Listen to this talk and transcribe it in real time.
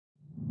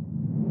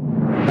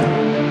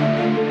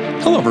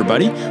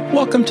everybody.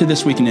 Welcome to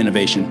This Week in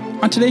Innovation.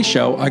 On today's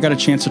show, I got a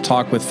chance to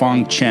talk with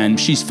Fong Chen.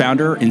 She's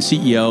founder and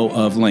CEO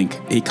of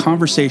Link, a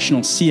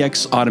conversational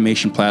CX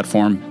automation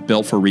platform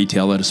built for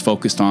retail that is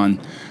focused on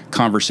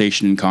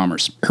conversation and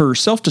commerce. Her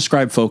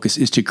self-described focus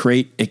is to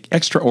create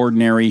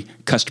extraordinary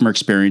customer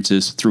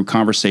experiences through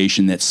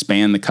conversation that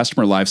span the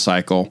customer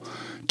lifecycle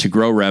to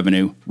grow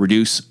revenue,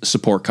 reduce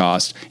support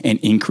costs, and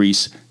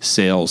increase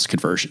sales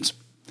conversions.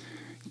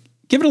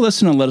 Give it a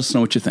listen and let us know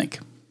what you think.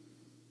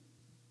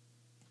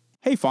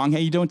 Hey, Fong, how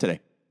you doing today?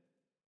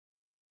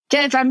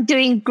 Jeff, I'm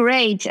doing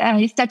great.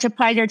 It's such a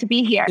pleasure to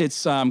be here.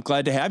 It's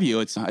glad to have you.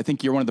 I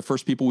think you're one of the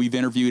first people we've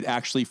interviewed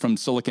actually from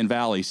Silicon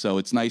Valley, so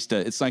it's nice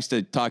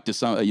to talk to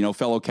some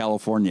fellow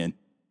Californian.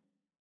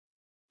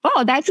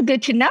 Oh, that's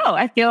good to know.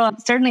 I feel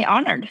certainly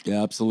honored.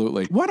 Yeah,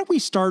 absolutely. Why don't we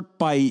start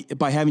by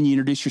having you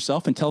introduce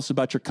yourself and tell us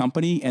about your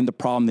company and the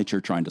problem that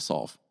you're trying to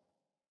solve?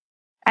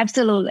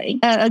 Absolutely.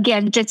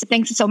 Again, just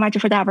thanks so much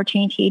for the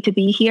opportunity to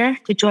be here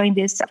to join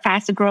this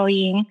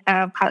fast-growing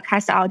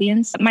podcast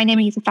audience. My name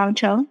is Fong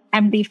Chen.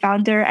 I'm the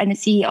founder and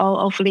CEO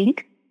of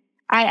Link.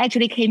 I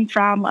actually came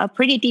from a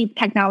pretty deep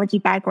technology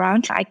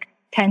background. I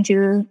tend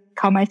to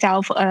call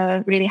myself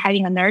really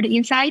having a nerd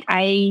inside.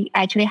 I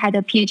actually had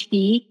a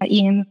PhD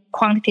in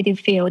quantitative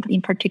field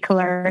in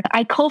particular.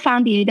 I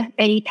co-founded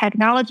a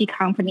technology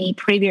company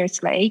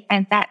previously,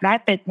 and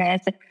that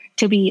business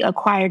to be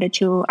acquired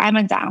to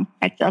Amazon.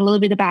 That's a little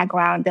bit of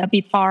background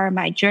before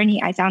my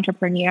journey as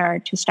entrepreneur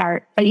to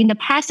start. But in the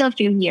past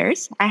few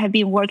years, I have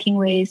been working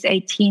with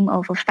a team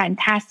of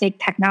fantastic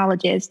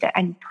technologists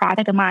and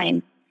product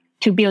minds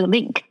to build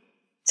Link.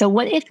 So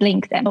what is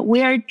Link then?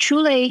 We are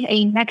truly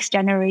a next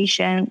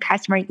generation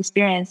customer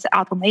experience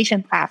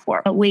automation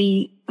platform.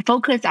 We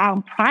focus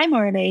on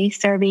primarily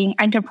serving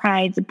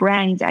enterprise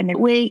brands and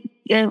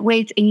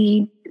with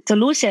a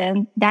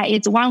solution that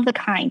is one of a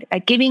kind,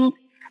 giving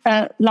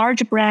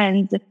large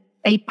brands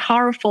a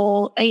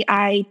powerful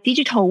AI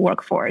digital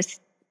workforce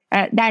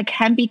that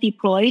can be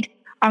deployed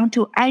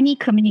onto any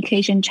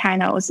communication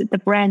channels the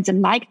brands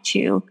like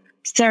to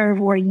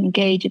serve or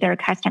engage their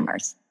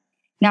customers.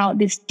 Now,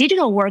 this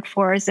digital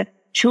workforce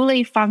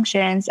truly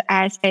functions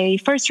as a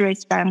first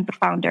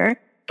responder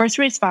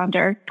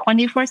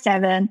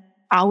 24/7,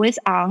 always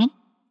on,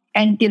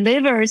 and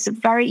delivers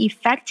very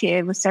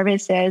effective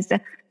services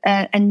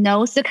and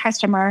knows the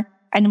customer,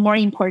 and more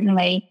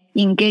importantly,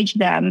 engage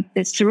them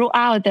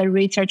throughout the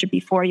research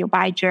before you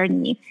buy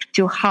journey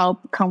to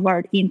help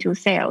convert into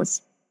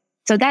sales.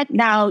 So that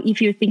now,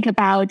 if you think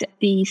about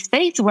the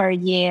space we're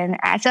in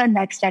as a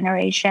next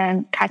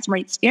generation customer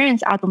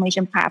experience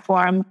automation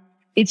platform,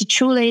 it's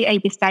truly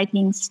a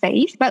exciting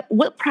space. But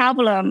what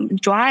problem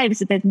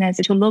drives business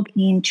to look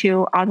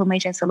into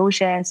automation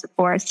solutions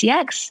for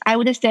CX? I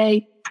would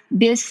say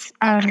this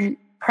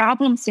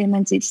problem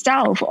statement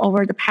itself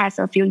over the past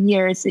few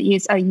years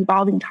is an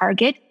evolving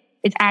target.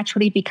 It's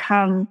actually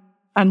become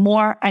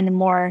more and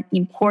more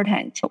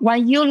important.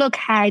 When you look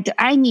at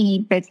any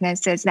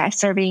businesses that are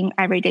serving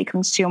everyday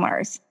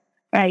consumers,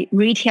 right?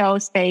 Retail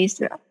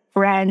space,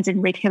 brands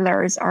and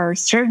retailers are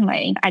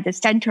certainly at the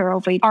center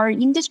of it. Our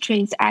industry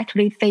is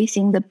actually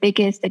facing the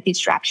biggest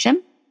disruption,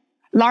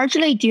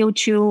 largely due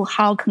to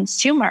how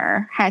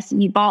consumer has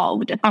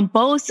evolved on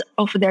both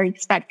of their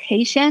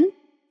expectation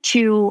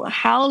to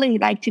how they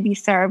like to be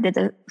served,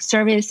 the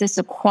services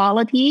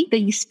quality,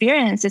 the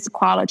experiences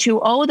quality, to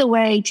all the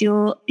way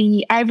to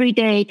the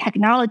everyday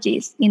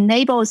technologies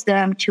enables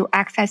them to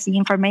access the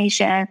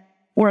information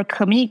or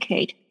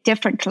communicate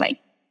differently.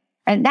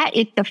 And that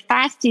is the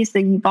fastest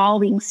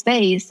evolving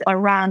space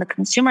around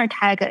consumer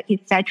tech,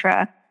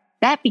 etc.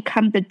 That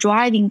becomes the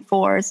driving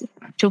force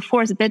to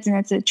force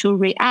businesses to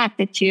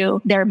react to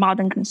their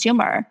modern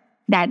consumer,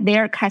 that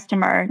their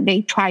customer,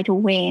 they try to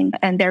win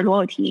and their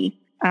loyalty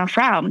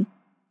from.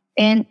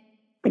 And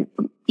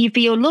if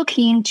you look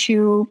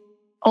into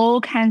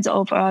all kinds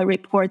of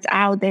reports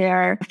out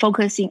there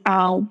focusing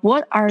on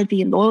what are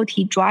the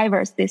loyalty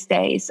drivers these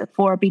days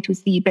for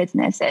B2C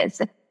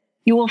businesses,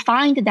 you will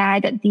find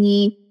that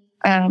the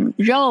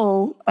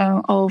role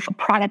of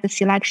product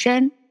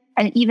selection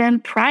and even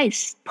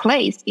price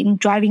placed in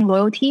driving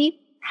loyalty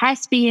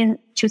has been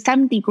to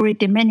some degree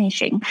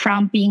diminishing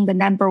from being the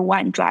number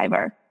one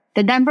driver.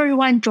 The number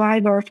one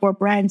driver for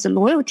brands'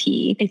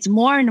 loyalty is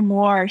more and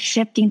more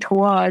shifting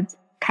towards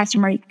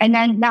customer. And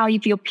then now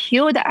if you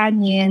peel the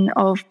onion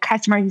of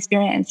customer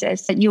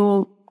experiences,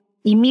 you'll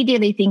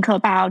immediately think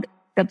about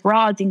the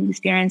browsing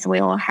experience we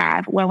all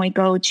have when we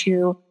go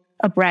to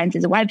a brand's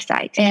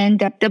website.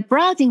 And the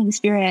browsing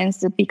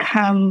experience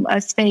become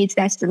a space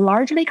that's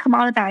largely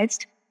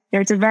commoditized.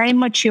 There's a very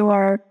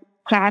mature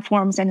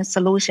platforms and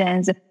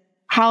solutions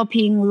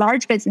helping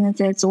large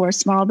businesses or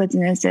small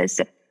businesses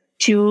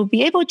to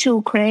be able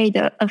to create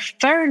a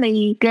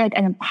fairly good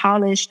and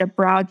polished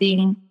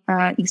browsing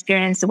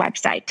experience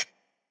website.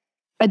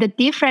 But the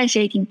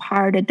differentiating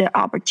part, the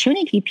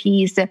opportunity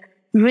piece,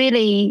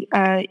 really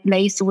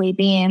lays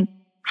within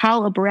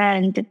how a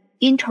brand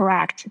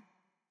interact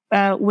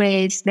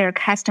with their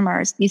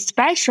customers,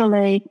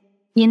 especially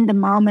in the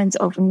moments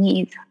of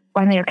need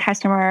when their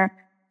customer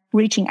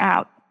reaching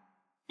out.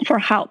 for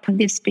help.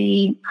 This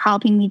be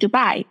helping me to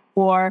buy,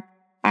 or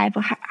I've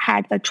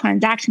had a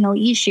transactional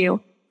issue,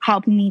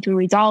 helping me to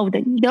resolve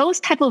it. Those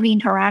type of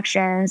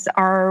interactions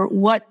are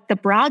what the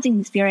browsing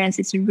experience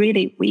is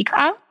really weak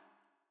on.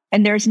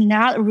 And there's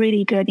not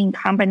really good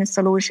incumbent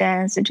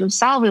solutions to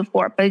solve it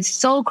for, but it's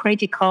so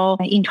critical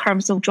in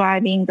terms of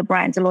driving the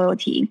brand's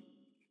loyalty,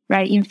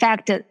 right? In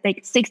fact,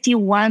 like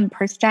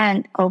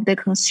 61% of the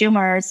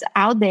consumers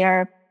out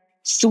there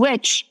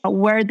switch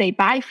where they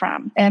buy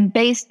from, and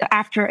based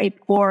after a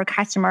poor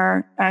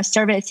customer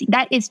service.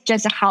 That is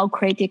just how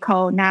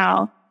critical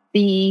now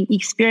the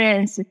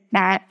experience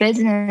that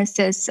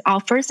businesses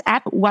offers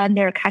up when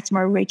their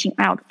customer reaching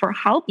out for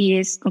help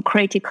is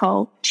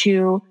critical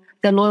to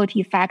the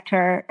loyalty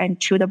factor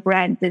and to the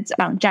brand's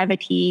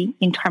longevity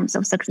in terms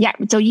of success. Yeah.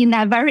 So in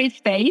that very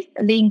space,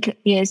 Link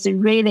is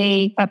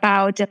really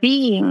about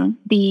being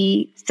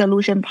the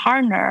solution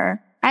partner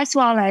as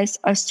well as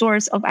a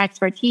source of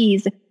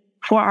expertise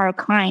for our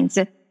clients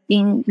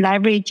in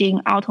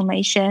leveraging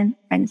automation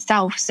and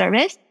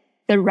self-service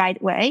the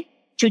right way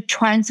to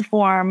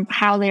transform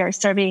how they are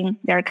serving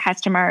their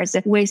customers,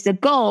 with the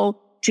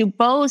goal to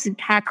both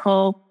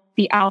tackle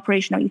the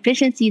operational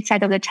efficiency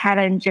side of the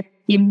challenge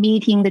in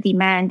meeting the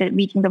demand,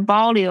 meeting the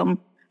volume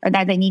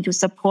that they need to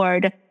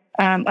support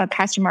a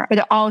customer,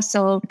 but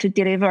also to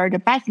deliver the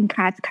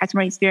best-in-class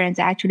customer experience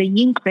that actually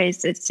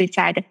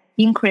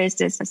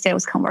increases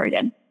sales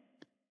conversion.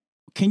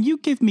 Can you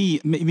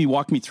maybe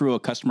walk me through a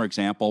customer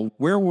example?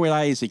 Where would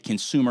I, as a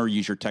consumer,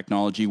 use your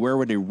technology? Where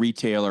would a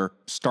retailer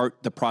start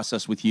the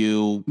process with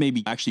you?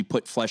 Maybe actually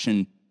put flesh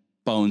and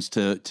bones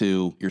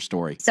to your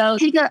story. So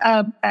take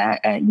an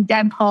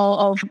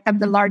example of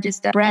the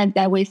largest brand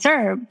that we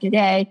serve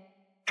today,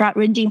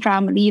 ranging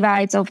from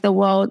Levi's of the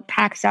world,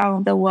 PacSun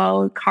of the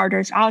world,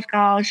 Carter's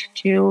Oshkosh,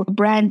 to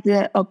brands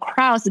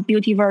across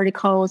beauty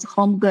verticals,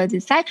 home goods,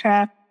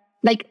 etc.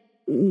 Like,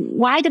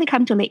 why do they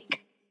come to Link?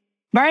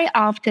 Very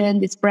often,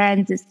 these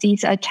brands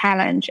sees a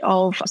challenge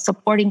of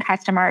supporting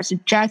customers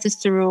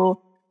just through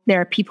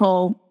their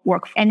people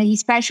work, and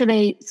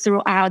especially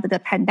throughout the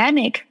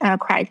pandemic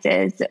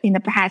crisis in the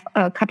past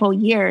couple of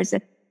years,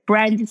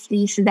 brands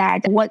sees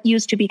that what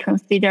used to be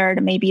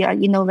considered maybe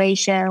an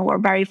innovation or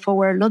very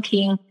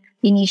forward-looking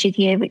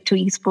initiative to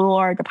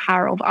explore the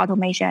power of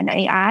automation and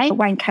AI,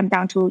 when it comes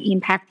down to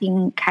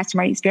impacting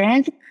customer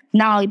experience,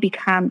 now it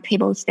becomes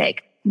table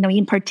stake.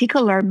 In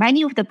particular,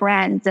 many of the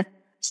brands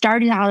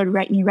started out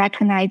in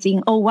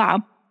recognizing, oh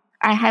wow,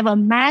 I have a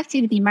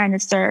massive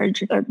demand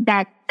surge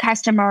that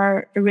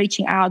customer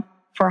reaching out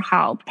for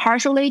help,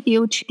 partially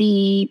due to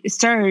the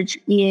surge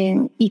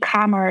in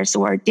e-commerce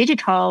or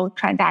digital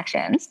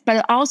transactions,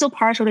 but also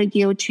partially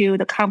due to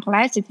the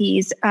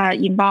complexities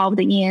involved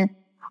in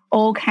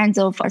all kinds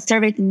of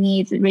service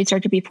needs,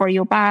 research before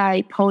you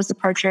buy,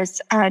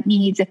 post-purchase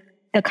needs.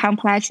 The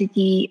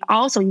complexity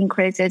also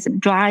increases,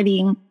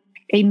 driving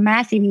a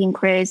massive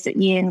increase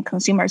in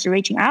consumers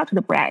reaching out to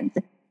the brand.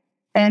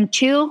 And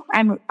two,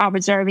 I'm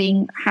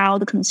observing how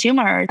the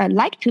consumers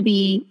like to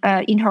be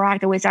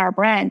interact with our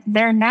brand.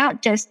 They're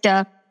not just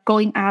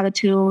going out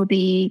to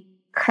the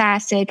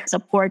classic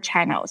support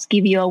channels,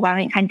 give you a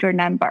 1-800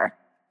 number,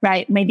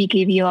 right? Maybe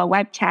give you a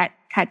web chat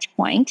touch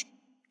point.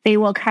 They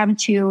will come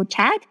to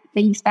chat.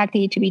 They expect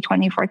it to be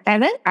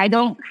 24/7. I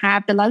don't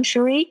have the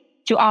luxury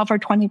to offer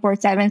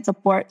 24/7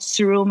 support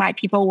through my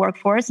people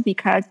workforce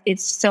because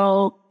it's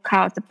so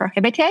cost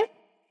prohibitive.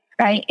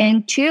 Right.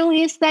 And two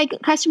is like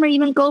customer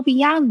even go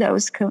beyond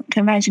those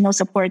conventional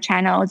support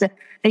channels.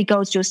 They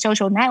go to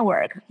social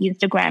network,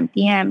 Instagram,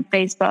 DM,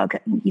 Facebook,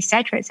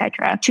 et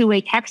cetera,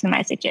 two-way text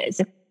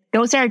messages.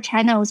 Those are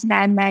channels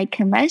that my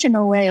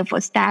conventional way of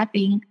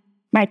staffing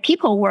my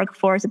people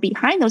workforce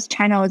behind those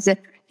channels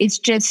is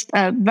just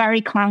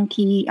very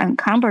clunky and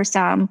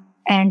cumbersome.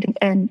 And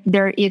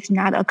there is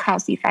not a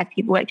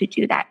cost-effective way to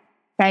do that.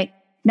 Right.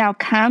 Now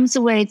comes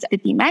with the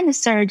demand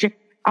surge.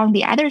 On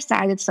the other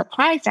side, the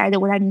supply side,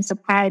 what I mean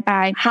supply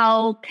by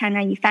how can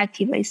I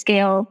effectively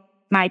scale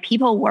my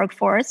people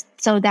workforce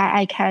so that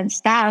I can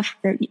staff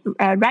the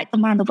right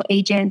amount of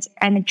agents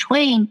and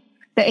train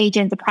the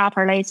agents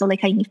properly so they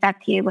can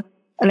effectively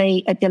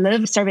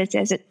deliver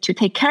services to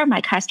take care of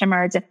my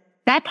customers.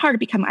 That part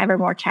becomes ever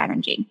more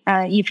challenging.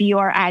 If you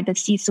are at the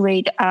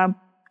C-suite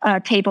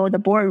table, the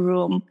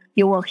boardroom,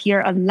 you will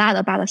hear a lot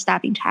about the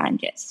staffing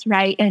challenges,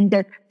 right? And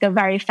the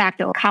very fact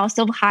of cost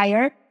of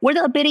hire or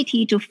the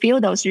ability to fill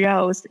those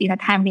roles in a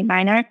timely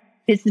manner,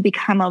 this has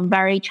become a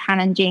very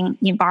challenging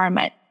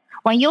environment.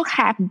 When you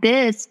have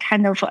this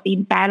kind of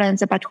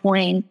imbalance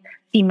between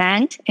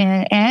demand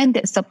and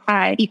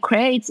supply, it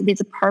creates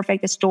this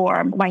perfect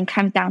storm when it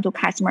comes down to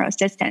customer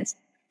assistance.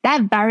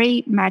 That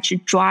very much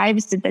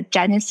drives the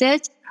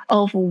genesis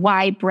of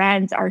why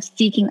brands are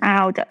seeking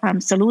out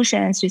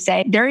solutions to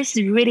say, there is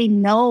really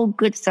no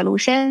good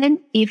solution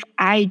if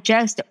I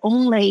just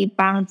only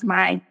bound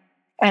my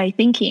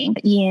thinking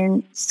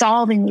in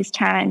solving these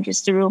challenges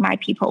through my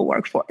people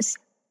workforce.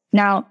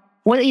 Now,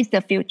 what is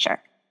the future?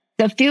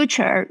 The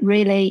future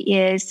really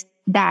is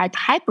that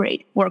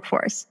hybrid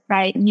workforce,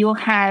 right? You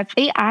have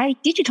AI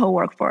digital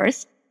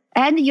workforce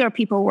and your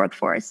people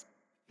workforce,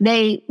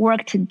 they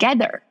work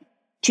together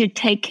to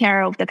take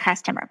care of the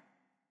customer.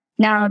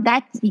 Now,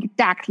 that's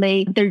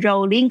exactly the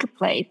role Lync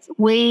plays.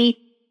 We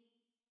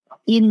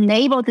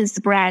enable this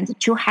brand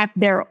to have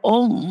their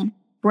own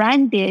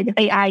branded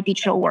AI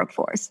digital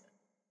workforce.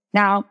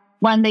 Now,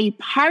 when they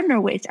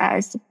partner with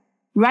us,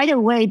 right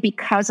away,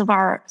 because of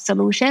our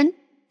solution,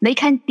 they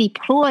can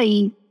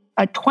deploy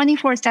a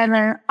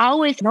 24/7,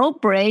 always no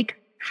break,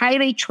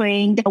 highly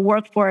trained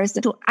workforce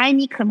to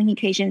any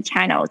communication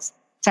channels,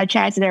 such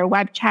as their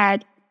web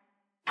chat,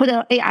 put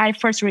an AI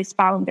first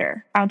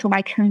responder onto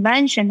my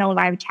conventional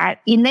live chat,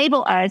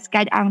 enable us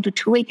get onto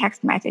two-way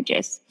text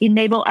messages,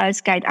 enable us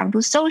get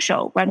onto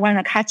social. When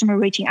a customer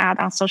reaching out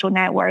on social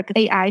network,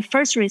 AI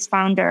first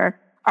responder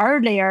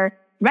earlier,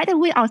 right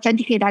away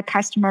authenticate that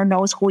customer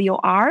knows who you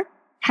are,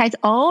 has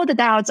all the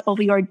doubts of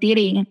your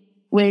dealing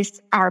with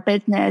our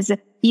business,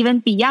 even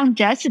beyond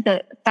just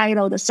the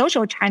silo, the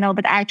social channel,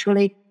 but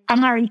actually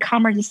on our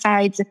e-commerce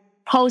sites,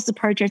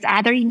 post-purchase,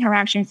 other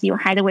interactions you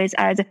had with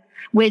us,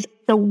 with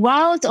the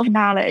wealth of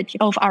knowledge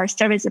of our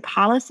service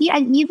policy,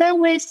 and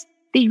even with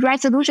the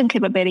resolution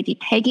capability,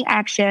 taking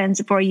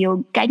actions for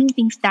you, getting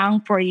things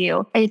done for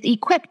you, is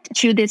equipped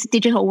to this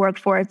digital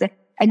workforce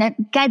and then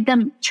get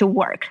them to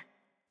work.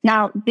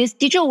 Now, this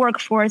digital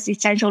workforce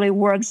essentially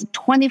works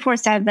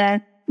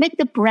 24/7, make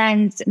the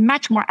brands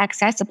much more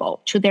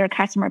accessible to their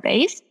customer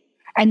base.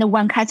 And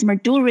when customer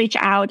do reach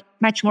out,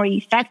 much more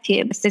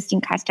effective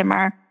assisting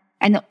customer,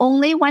 and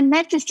only when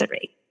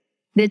necessary.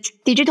 This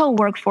digital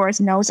workforce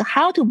knows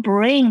how to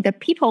bring the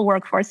people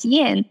workforce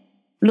in,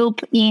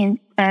 loop in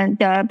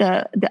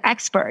the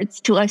experts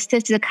to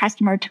assist the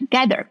customer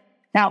together.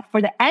 Now,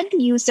 for the end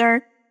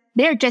user,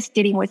 they're just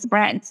dealing with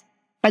brands.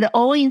 But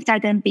all in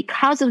sudden,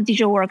 because of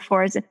digital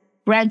workforce,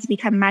 brands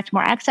become much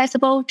more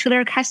accessible to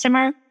their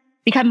customer,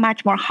 become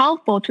much more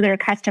helpful to their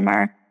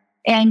customer,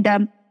 and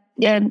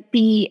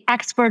the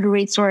expert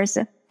resource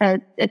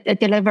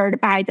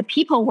delivered by the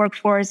people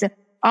workforce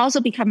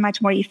also become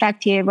much more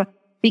effective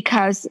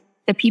because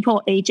the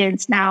people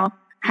agents now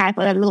have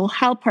a little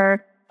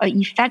helper, an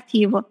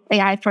effective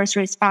AI first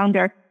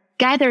responder,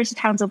 gathers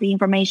tons of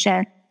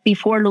information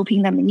before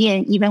looping them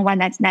in, even when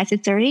that's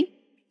necessary.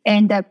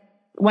 And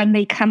when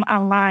they come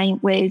online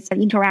with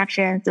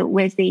interactions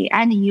with the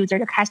end user,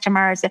 the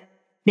customers,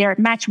 they're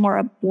much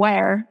more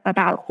aware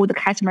about who the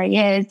customer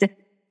is,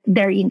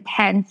 their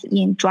intent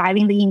in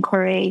driving the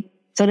inquiry,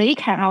 so they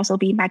can also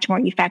be much more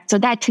effective. So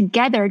that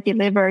together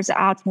delivers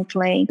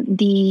ultimately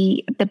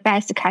the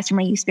best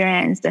customer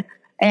experience,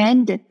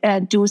 and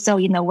do so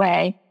in a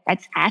way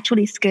that's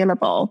actually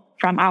scalable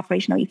from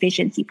operational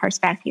efficiency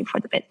perspective for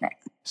the business.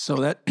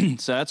 So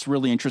that's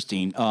really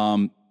interesting.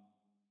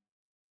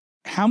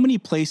 How many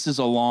places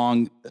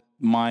along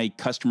my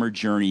customer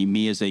journey,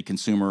 me as a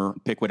consumer,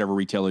 pick whatever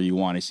retailer you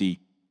want, I see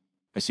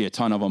a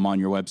ton of them on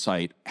your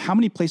website. How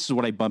many places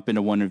would I bump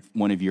into one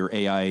of your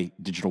AI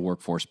digital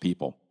workforce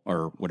people,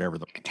 or whatever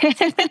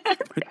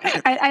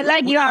I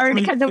like you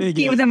already kind of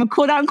give them a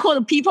quote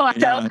unquote people.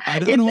 Yeah, so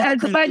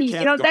it's funny,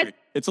 that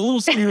it's a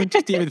little scary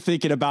just even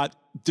thinking about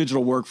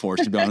digital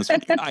workforce, to be honest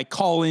with you. I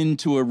call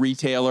into a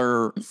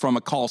retailer from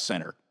a call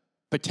center,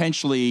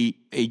 potentially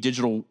a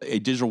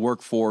digital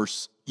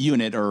workforce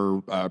unit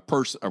or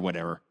person or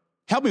whatever.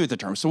 Help me with the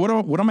term. So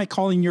what am I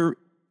calling your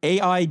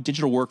AI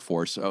digital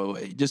workforce? So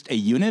just a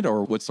unit,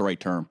 or what's the right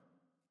term?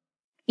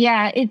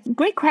 Yeah, it's a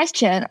great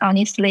question,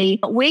 honestly.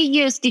 We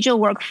use digital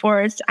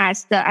workforce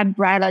as the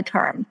umbrella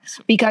term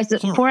because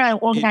for an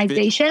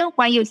organization,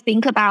 when you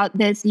think about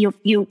this,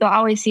 you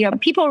always see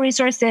people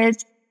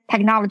resources,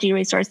 technology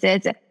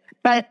resources.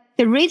 But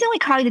the reason we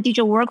call it a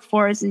digital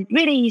workforce is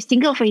really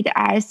think of it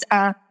as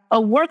a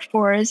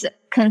workforce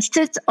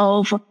consists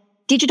of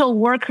digital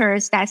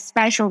workers that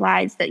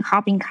specialize in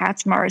helping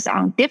customers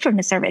on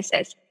different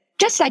services,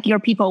 just like your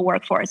people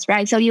workforce,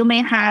 right? So you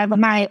may have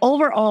my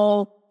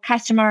overall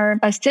customer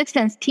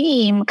assistance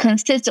team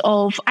consists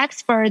of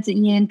experts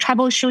in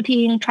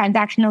troubleshooting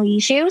transactional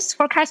issues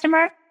for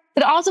customer,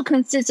 but also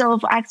consists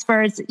of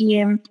experts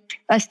in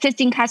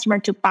assisting customer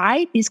to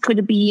buy. This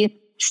could be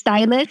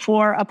stylists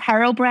for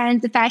apparel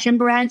brands, fashion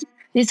brands.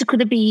 This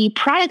could be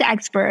product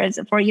experts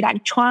for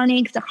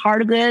electronics,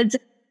 hard goods,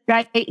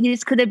 right?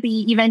 This could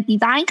be even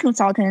design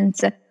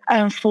consultants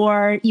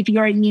for if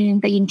you're in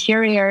the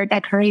interior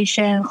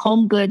decoration,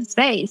 home goods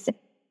space.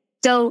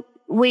 So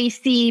we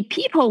see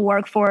people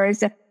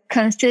workforce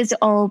consists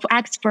of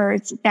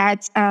experts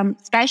that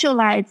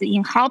specialize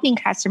in helping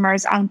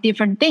customers on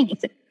different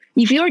things.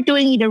 If you're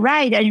doing it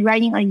right and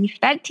running an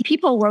effective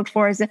people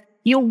workforce,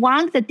 you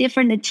want the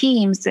different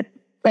teams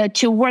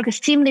to work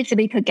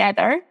seamlessly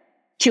together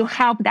to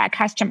help that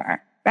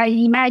customer, right?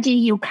 Imagine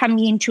you come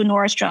into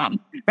Nordstrom,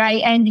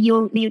 right? And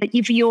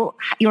if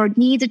your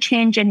needs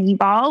change and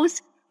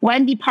evolves,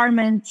 one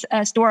department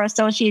store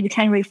associate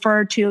can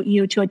refer to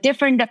you to a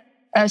different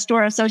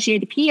store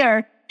associate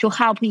peer to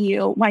help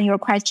you when your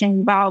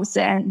question evolves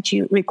and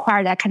to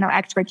require that kind of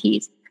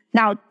expertise.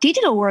 Now,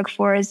 digital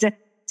workforce is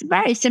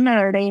very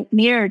similarly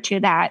mirrored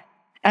to that.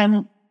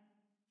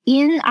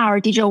 in our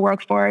digital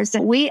workforce,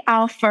 we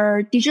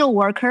offer digital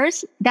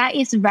workers that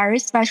is very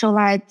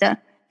specialized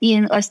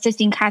in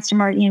assisting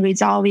customers in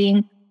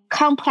resolving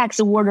complex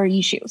order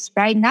issues,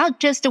 right? Not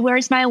just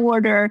where's my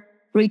order,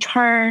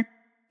 return.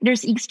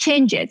 There's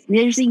exchanges.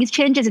 There's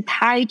exchanges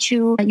tied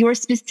to your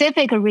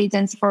specific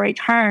reasons for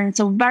return.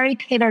 So very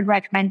tailored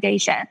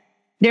recommendation.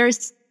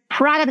 There's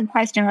product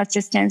question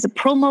assistance,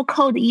 promo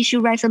code issue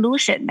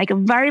resolution, like a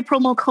very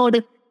promo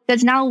code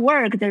does not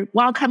work. The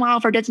welcome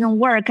offer doesn't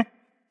work.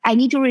 I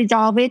need to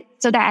resolve it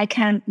so that I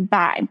can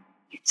buy.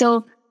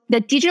 So the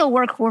digital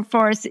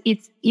workforce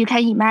is, you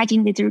can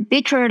imagine it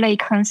literally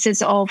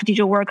consists of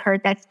digital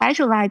workers that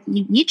specialize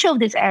in each of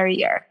these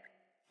areas.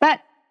 But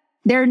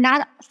they're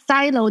not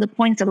siloed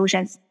point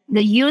solutions.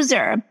 The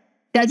user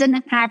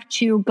doesn't have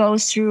to go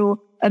through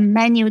a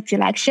menu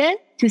selection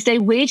to say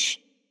which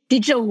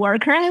digital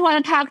worker I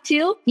want to talk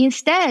to.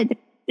 Instead,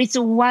 it's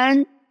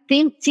one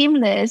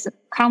seamless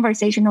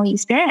conversational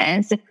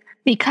experience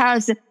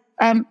because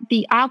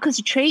the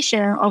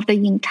orchestration of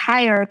the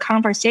entire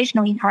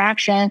conversational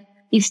interaction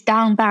is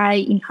done by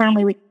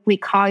internally, we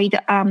call it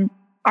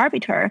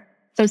arbiter.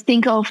 So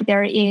think of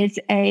there is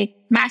a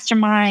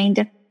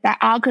mastermind that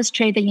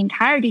orchestrates the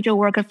entire digital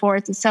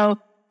workforce. So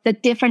the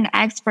different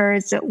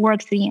experts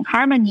work in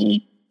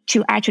harmony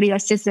to actually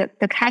assist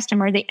the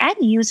customer. The end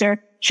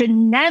user should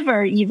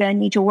never even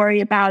need to worry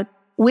about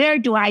where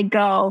do I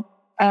go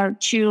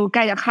to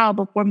get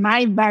help for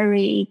my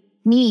very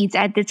needs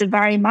at this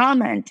very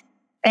moment.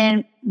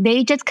 And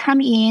they just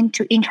come in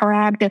to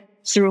interact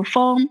through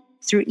phone,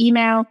 through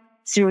email,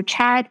 through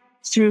chat,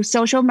 through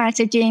social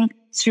messaging,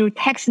 through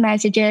text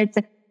messages,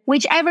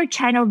 whichever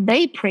channel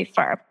they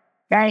prefer,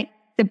 right?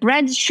 The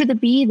brand should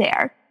be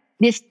there.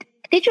 This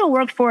digital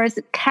workforce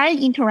can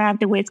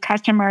interact with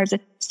customers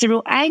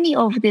through any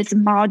of these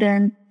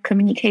modern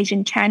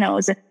communication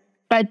channels,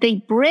 but the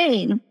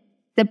brain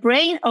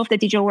of the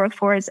digital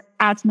workforce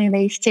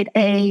ultimately sits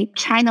a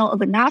channel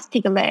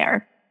agnostic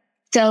layer.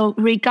 So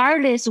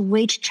regardless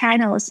which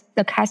channels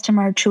the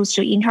customer chooses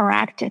to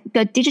interact,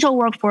 the digital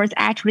workforce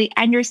actually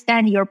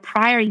understands your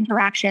prior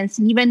interactions,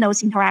 even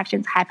those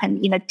interactions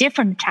happen in a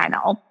different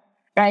channel,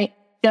 right?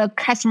 The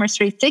customer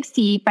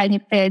 360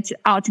 benefits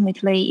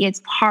ultimately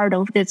is part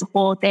of this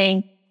whole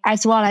thing,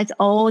 as well as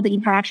all the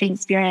interaction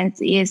experience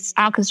is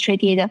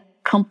orchestrated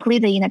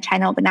completely in a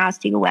channel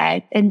agnostic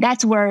way. And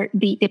that's where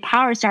the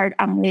power start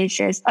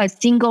unleashes. A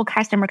single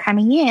customer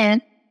coming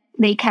in,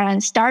 they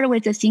can start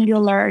with a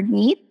singular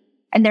need,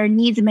 and their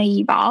needs may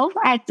evolve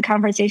as the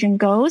conversation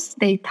goes.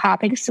 They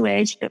topic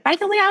switch. By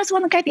the way, I also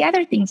want to get the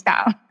other things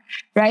down,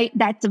 right?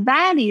 That's the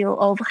value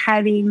of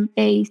having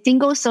a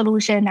single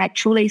solution that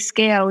truly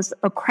scales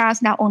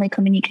across not only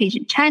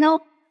communication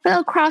channel,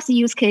 but across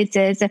use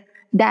cases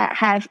that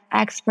have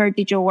expert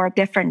digital work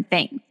different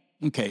things.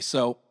 Okay,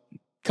 so a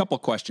couple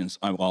of questions.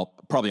 Well,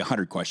 probably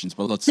 100 questions,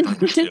 but let's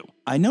start with two.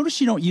 I noticed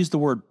you don't use the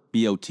word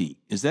BOT.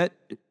 Is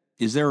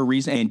there a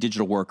reason? And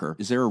digital worker,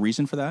 is there a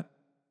reason for that?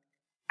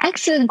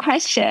 Excellent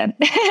question.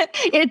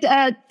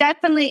 It's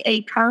definitely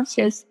a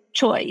conscious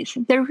choice.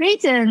 The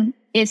reason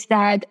is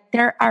that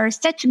there are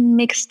such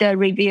mixed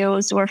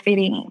reviews or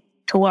feeling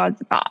towards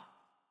Bob,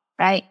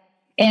 right?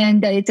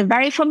 And it's a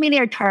very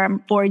familiar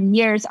term for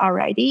years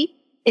already.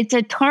 It's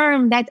a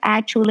term that's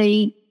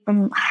actually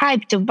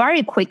hyped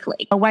very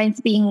quickly when it's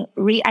being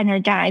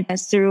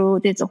re-energized through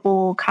this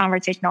whole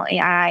conversational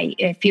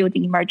AI field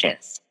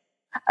emergence.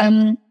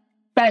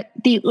 But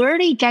the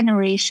early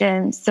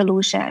generation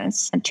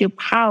solutions to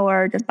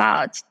power the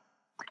bots,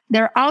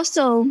 there are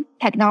also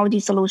technology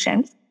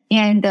solutions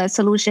and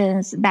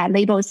solutions that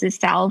labels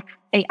itself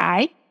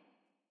AI.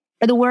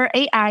 But where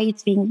AI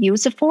is being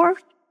used for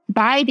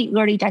by the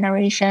early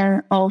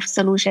generation of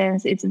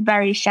solutions, it's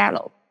very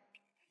shallow.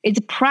 It's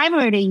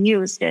primarily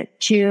used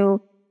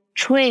to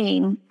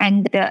train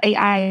and the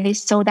AI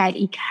so that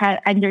it can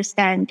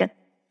understand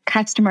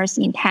customers'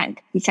 intent,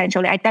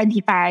 essentially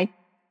identify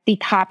the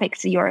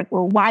topics or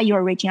why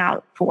you're reaching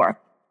out for.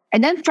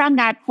 And then from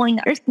that point,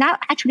 there's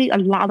not actually a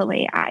lot of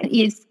AI.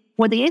 Is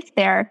what is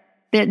there,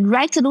 the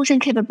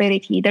resolution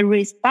capability, the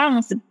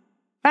response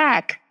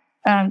back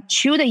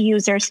to the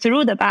users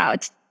through the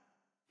bot,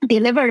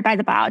 delivered by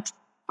the bot,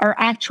 are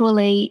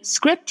actually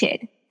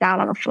scripted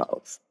dialogue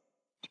flows,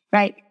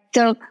 right?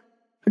 So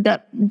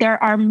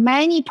there are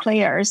many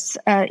players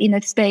in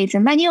the space,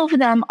 and many of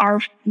them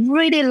are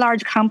really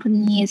large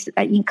companies,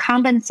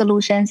 incumbent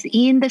solutions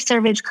in the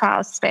Service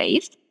Cloud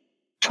space,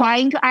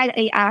 trying to add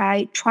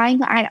AI, trying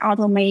to add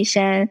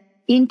automation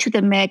into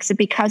the mix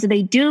because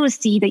they do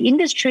see the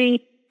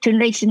industry to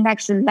reach the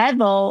next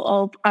level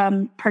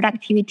of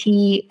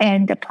productivity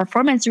and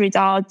performance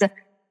results.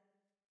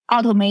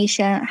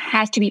 Automation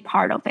has to be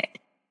part of it.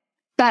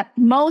 But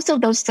most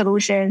of those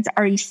solutions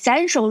are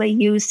essentially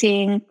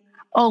using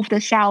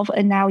off-the-shelf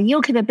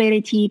NLU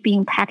capability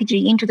being packaged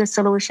into the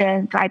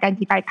solution to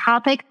identify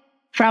topic.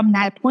 From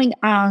that point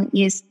on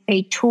is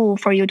a tool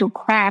for you to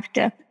craft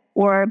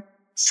or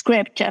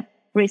script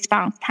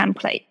response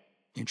template.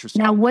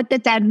 Interesting. Now, what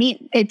does that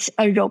mean? It's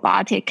a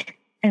robotic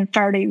and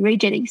fairly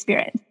rigid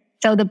experience.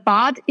 So the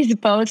bot is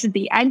both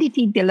the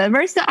entity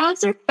delivers the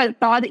answer, but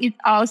bot is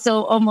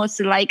also almost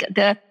like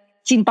the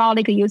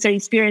symbolic user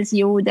experience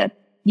you would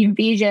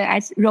envision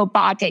as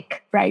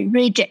robotic, right?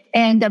 Rigid.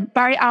 And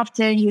very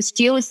often you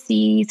still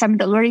see some of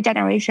the early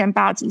generation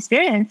bots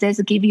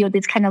experiences give you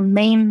this kind of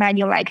main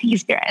menu-like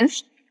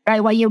experience,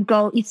 right? When you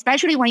go,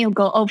 especially when you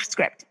go off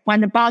script,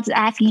 when the bot's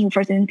asking you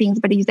for certain things,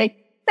 but you say,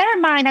 never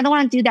mind, I don't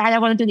want to do that. I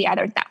want to do the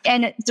other stuff.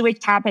 And switch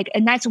topic.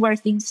 And that's where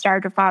things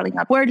start falling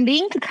up. Where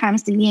Link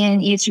comes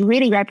in is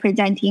really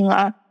representing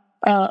a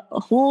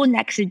whole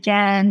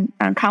next-gen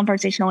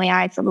conversational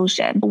AI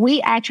solution.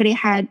 We actually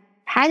had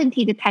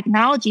patented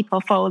technology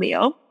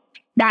portfolio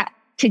that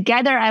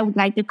together I would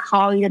like to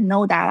call it a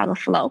no dialogue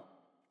flow.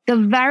 The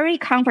very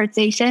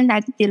conversation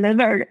that's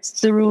delivered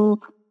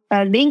through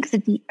Link's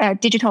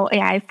digital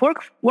AI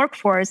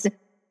workforce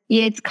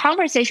is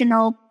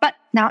conversational, but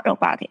not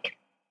robotic.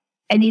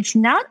 And it's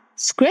not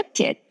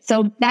scripted.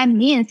 So that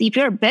means if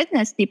your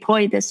business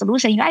deploys the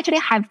solution, you actually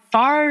have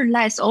far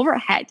less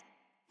overhead.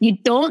 You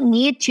don't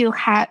need to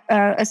have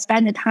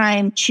spend the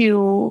time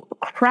to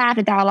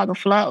craft dialogue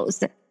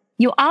flows.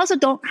 You also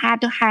don't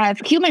have to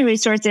have human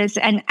resources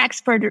and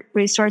expert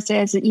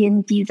resources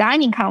in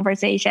designing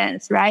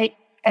conversations, right?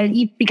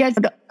 And because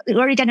the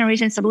early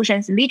generation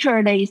solutions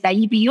literally is that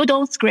if you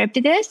don't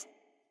script this,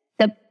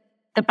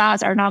 the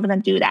bots are not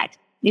going to do that.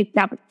 They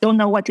don't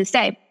know what to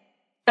say.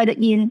 But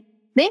in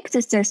Link's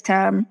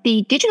system,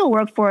 the digital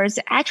workforce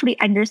actually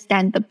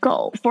understand the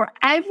goal. For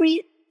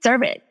every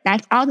service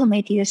that's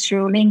automated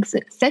through Link's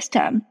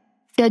system,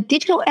 the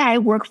digital AI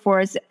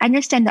workforce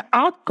understand the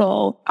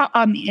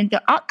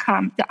the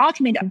outcome, the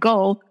ultimate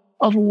goal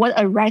of what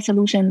a right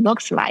solution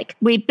looks like.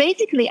 We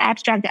basically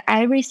abstract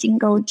every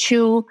single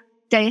to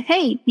say,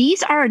 hey,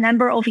 these are a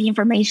number of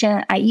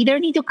information I either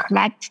need to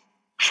collect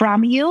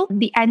from you,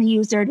 the end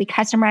user, the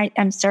customer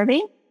I'm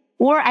serving,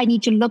 or I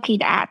need to look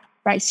it up,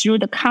 right, through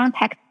the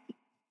context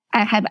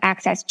I have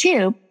access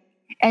to.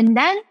 And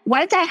then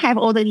once I have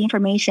all the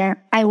information,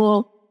 I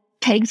will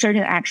take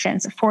certain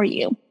actions for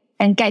you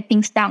and get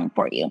things done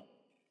for you.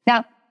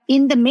 Now,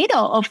 in the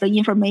middle of the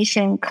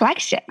information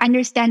collection,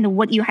 understand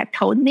what you have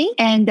told me,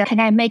 and can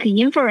I make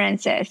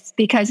inferences?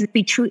 Because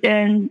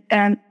beyond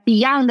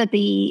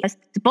the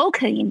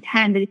spoken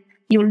intent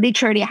you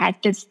literally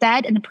have just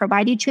said and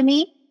provided to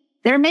me,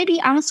 there may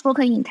be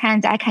unspoken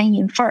intent I can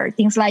infer.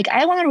 Things like,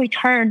 I want to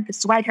return the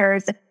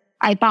sweaters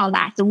I bought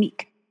last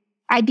week.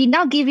 I did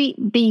not give it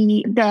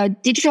the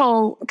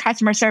digital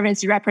customer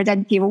service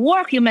representative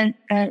or human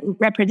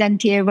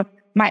representative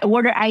my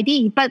order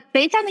ID, but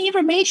based on the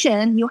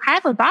information you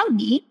have about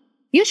me,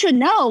 you should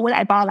know what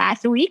I bought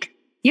last week.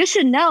 You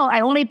should know I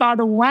only bought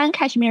one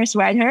cashmere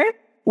sweater,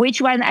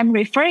 which one I'm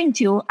referring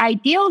to.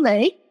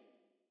 Ideally,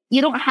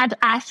 you don't have to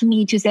ask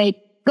me to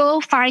say,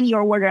 go find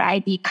your order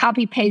ID,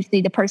 copy paste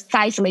it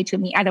precisely to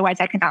me.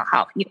 Otherwise, I cannot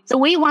help you. So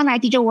we want our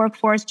digital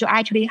workforce to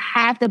actually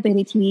have the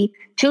ability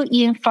to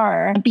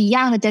infer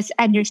beyond just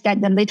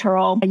understand the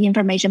literal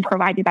information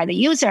provided by the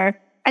user.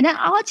 And then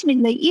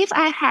ultimately, if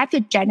I have to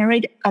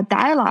generate a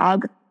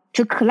dialogue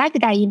to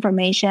collect that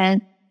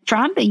information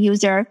from the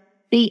user,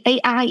 the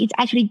AI is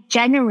actually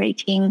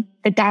generating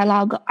the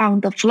dialogue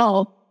on the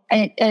flow.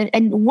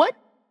 And what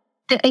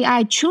the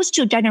AI choose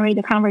to generate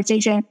the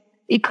conversation,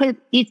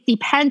 it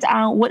depends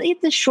on what is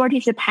the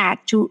shortest path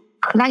to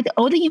collect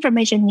all the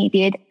information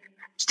needed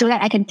so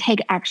that I can take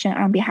action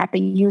on behalf of the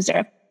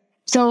user.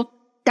 So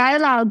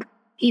dialogue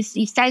is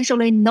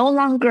essentially no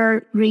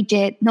longer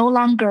rigid, no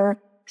longer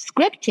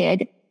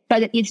scripted,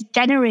 but it's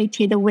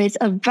generated with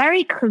a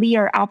very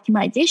clear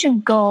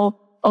optimization goal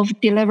of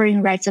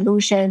delivering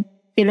resolution,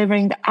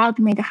 delivering the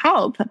ultimate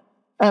help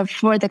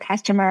for the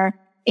customer,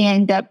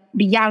 and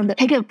beyond,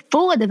 take a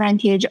full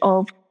advantage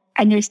of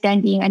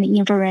understanding and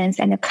inference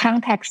and the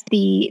context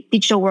the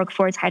digital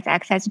workforce has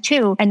access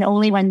to, and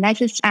only when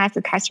necessary ask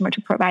the customer to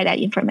provide that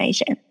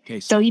information. Okay,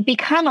 so it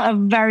becomes a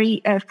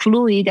very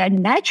fluid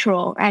and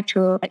natural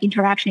actual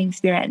interaction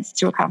experience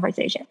through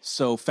conversation.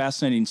 So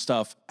fascinating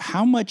stuff.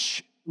 How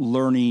much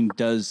learning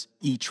does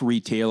each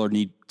retailer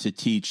need to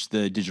teach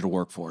the digital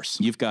workforce?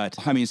 You've got,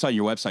 it's on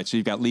your website. So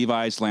you've got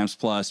Levi's, Lamps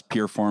Plus,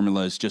 Pure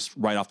Formulas, just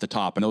right off the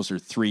top. And those are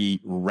three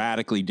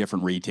radically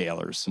different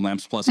retailers.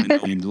 Lamps Plus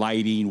in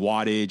lighting,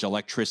 wattage,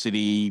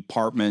 electricity,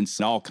 apartments,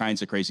 and all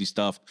kinds of crazy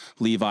stuff.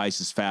 Levi's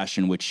is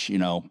fashion, which,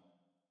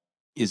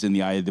 is in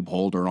the eye of the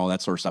beholder and all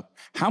that sort of stuff.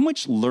 How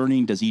much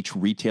learning does each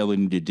retailer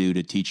need to do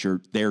to teach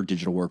their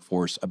digital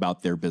workforce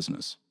about their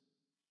business?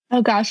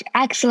 Oh gosh,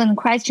 excellent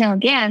question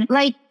again.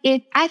 As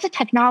a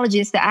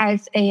technologist,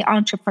 as an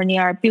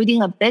entrepreneur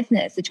building a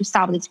business to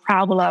solve this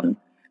problem,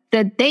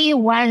 the day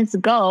one's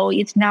goal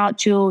is not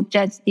to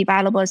just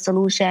develop a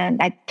solution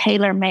that's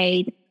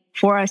tailor-made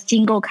for a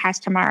single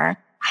customer,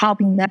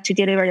 helping them to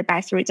deliver the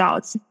best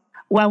results.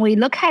 When we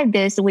look at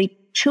this, we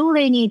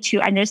truly need to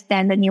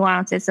understand the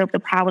nuances of the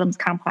problem's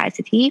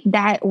complexity,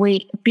 that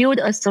we build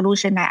a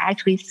solution that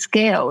actually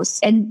scales.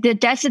 And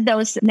just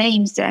those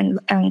names and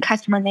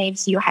customer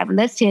names you have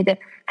listed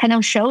kind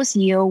of shows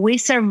you we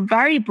serve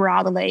very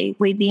broadly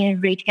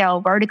within retail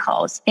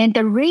verticals. And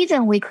the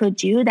reason we could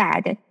do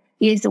that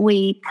is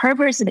we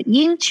purposed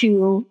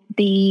into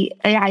the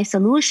AI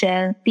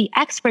solution the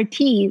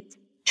expertise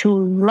to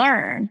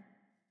learn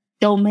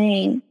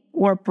domain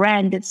or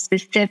brand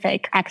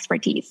specific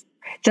expertise.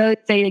 So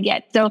say it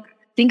again. So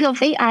think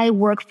of AI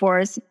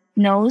workforce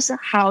knows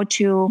how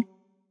to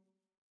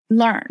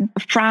learn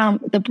from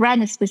the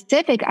brand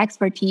specific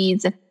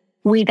expertise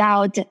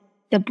without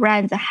the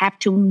brands have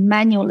to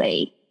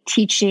manually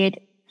teach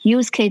it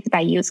use case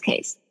by use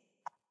case.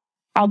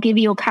 I'll give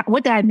you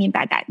what do I mean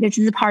by that? This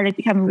is the part that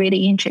becomes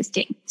really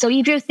interesting. So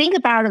if you think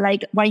about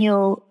like when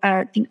you,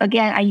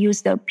 again, I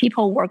use the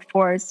people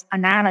workforce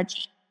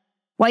analogy.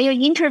 When you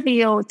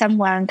interview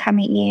someone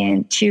coming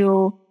in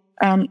to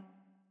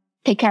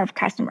take care of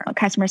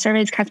customer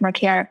service, customer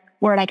care,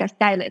 or like a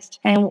stylist,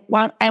 and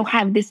I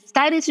have this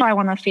stylist I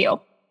want to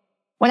fill.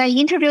 When I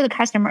interview the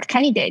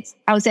candidates,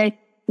 I would say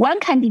one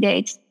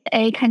candidate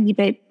A,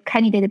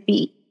 candidate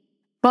B,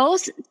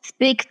 both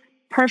speak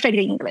perfect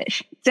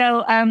English.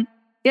 So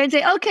they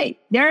say, okay,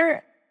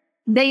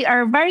 they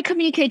are very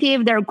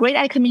communicative, they're great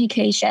at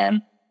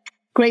communication,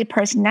 great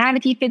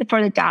personality fit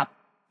for the job.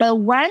 But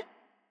one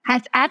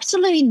has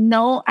absolutely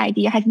no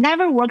idea, has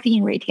never worked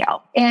in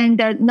retail,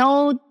 and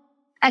no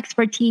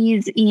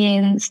expertise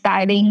in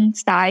styling,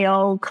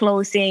 style,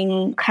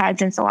 clothing,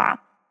 cuts, and so on.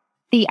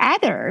 The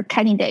other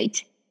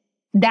candidate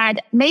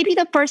that maybe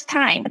the first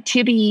time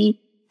to be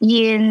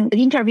in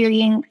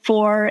interviewing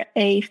for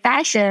a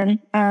fashion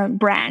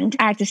brand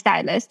as a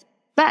stylist,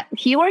 but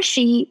he or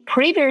she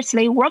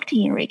previously worked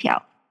in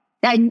retail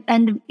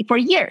and for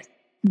years,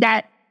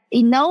 that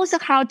it knows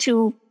how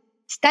to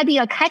study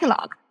a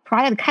catalog,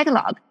 product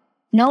catalog,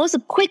 knows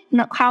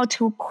how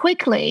to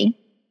quickly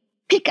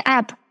pick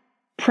up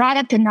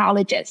product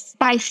knowledges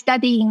by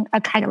studying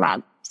a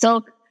catalog.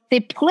 So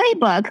the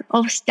playbook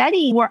of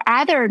studying or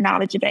other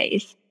knowledge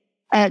base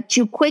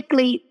to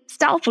quickly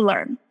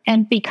self-learn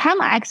and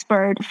become an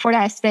expert for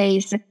that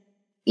space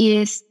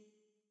is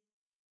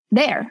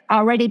there,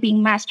 already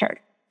being mastered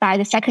by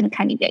the second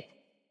candidate.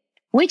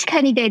 Which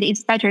candidate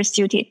is better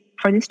suited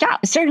for this job?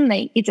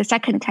 Certainly, it's the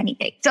second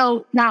candidate.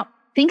 So now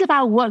think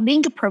about what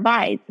Link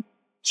provides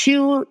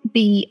to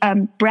the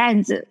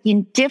brands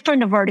in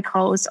different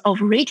verticals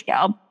of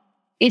retail.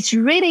 It's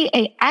really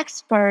an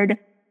expert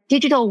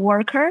digital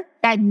worker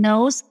that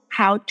knows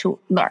how to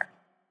learn,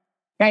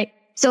 right?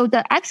 So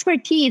the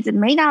expertise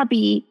may not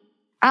be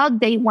out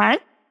day one.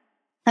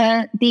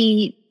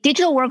 The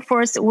digital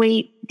workforce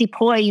we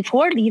deploy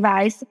for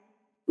Levi's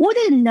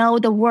wouldn't know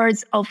the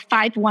words of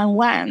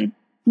 511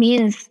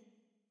 means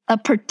a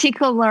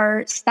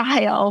particular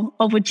style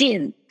of a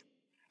jeans,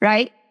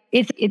 right?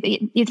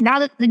 It's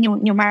not the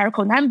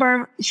numerical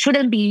number,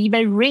 shouldn't be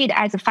even read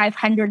as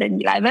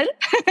 511,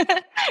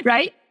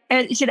 right?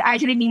 It should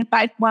actually mean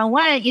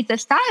 511 is the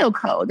style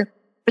code,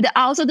 but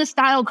also the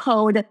style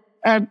code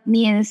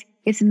means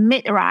it's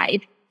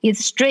mid-ride,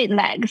 it's straight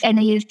legs, and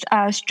it's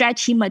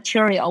stretchy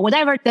material,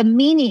 whatever the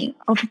meaning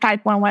of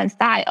 511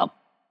 style.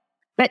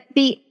 But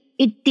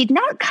it did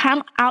not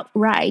come out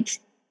right,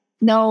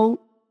 no,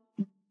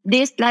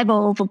 this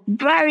level of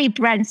very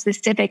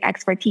brand-specific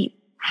expertise.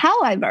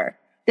 However,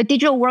 the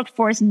digital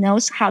workforce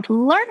knows how to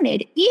learn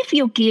it if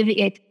you give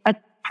it a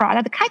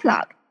product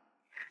catalog.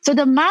 So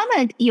the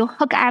moment you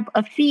hook up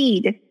a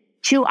feed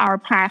to our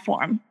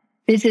platform,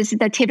 this is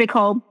the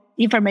typical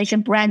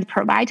information brands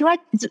provide to us.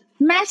 It's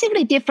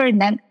massively different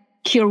than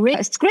curate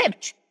a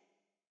script,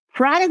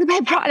 product by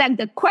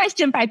product,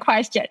 question by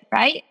question,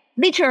 right?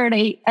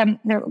 Literally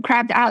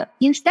crapped out.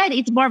 Instead,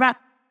 it's more about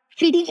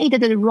feeding it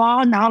the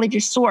raw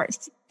knowledge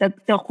source,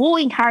 the whole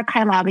entire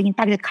catalog. In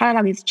fact, the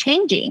catalog is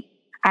changing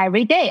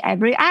every day,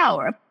 every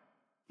hour.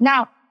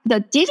 Now, the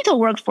digital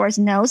workforce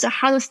knows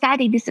how to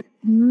study this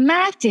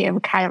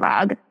massive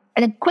catalog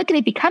and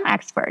quickly become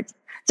experts.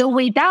 So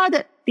without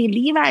the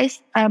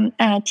Levi's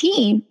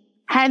team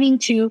having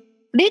to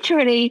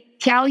literally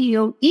tell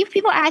you, if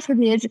people ask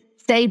this,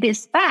 say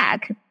this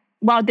back,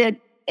 while the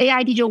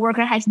AI digital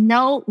worker has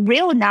no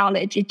real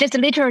knowledge, it just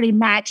literally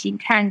match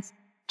intents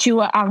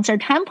to an answer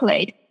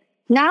template.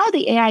 Now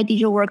the AI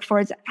digital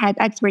workforce has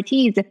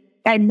expertise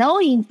that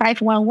knowing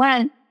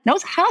 511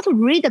 knows how to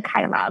read the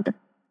catalog.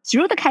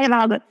 Through the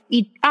catalog,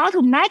 it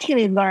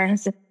automatically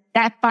learns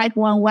that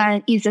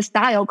 511 is a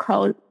style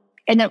code.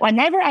 And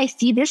whenever I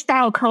see this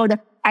style code,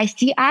 I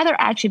see other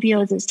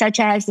attributes such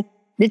as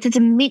this is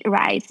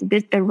mid-rise,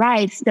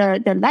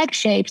 the leg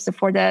shapes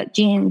for the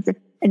jeans,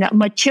 and the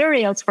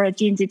materials for the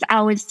jeans is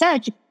always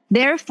such.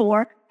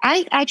 Therefore,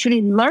 I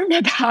actually learned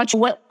about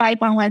what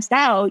 511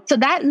 style. So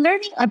that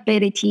learning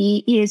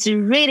ability is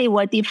really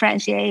what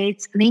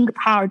differentiates Link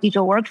Power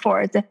digital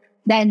workforce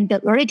than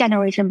the early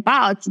generation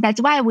bots.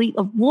 That's why we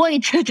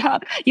avoid to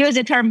use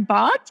the term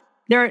bot.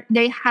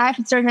 They have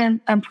certain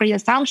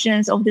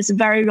pre-assumptions of this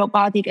very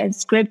robotic and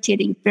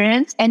scripted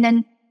experience. And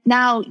then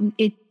now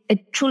it's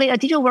truly a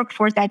digital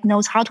workforce that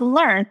knows how to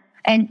learn.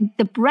 And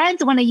the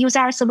brands want to use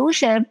our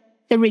solution,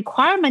 the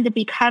requirement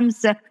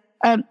becomes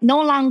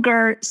no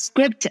longer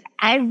script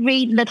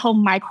every little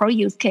micro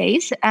use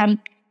case,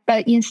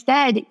 but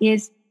instead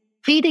is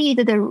feeding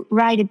it the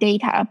right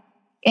data.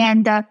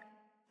 And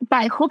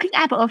by hooking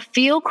up a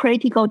few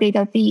critical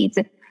data feeds,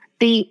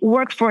 the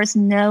workforce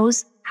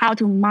knows how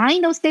to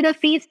mine those data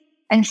feeds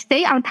and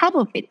stay on top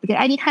of it. Because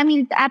anytime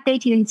it's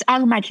updated, it's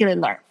automatically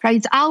learned, right?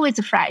 It's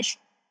always fresh.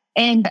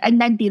 And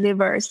then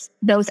delivers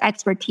those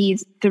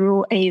expertise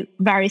through a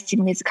very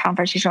seamless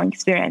conversational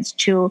experience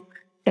to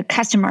the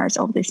customers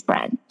of this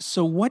brand.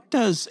 So what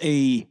does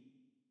a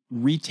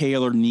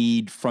retailer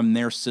need from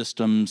their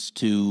systems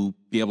to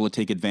be able to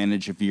take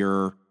advantage of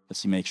your, let's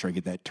see, make sure I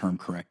get that term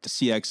correct, the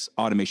CX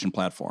automation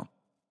platform?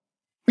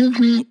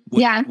 Mm-hmm.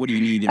 What do you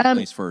need in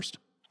place first?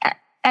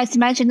 As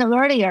mentioned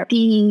earlier,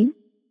 the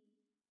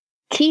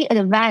key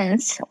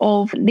advance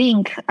of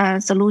Link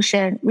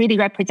solution really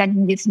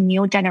representing this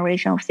new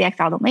generation of CX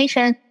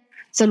automation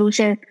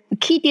solution. The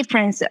key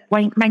difference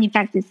when it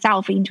manifests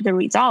itself into the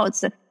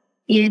results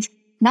is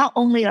not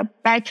only a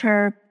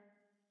better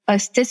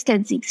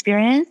assistance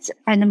experience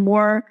and a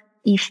more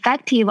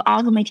effective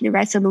automated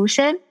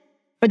resolution,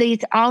 but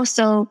it's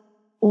also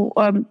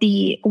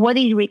what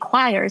it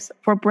requires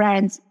for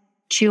brands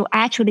to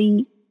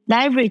actually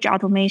leverage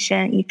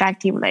automation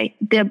effectively.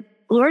 The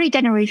early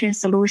generation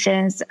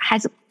solutions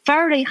has a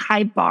fairly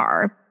high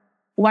bar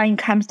when it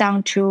comes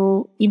down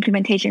to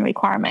implementation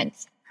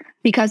requirements.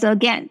 Because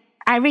again,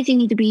 everything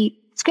needs to be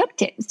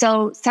scripted.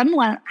 So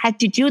someone has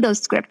to do those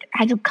scripts,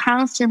 has to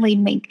constantly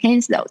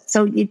maintain those.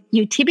 So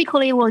you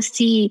typically will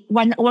see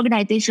when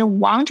organization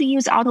want to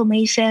use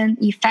automation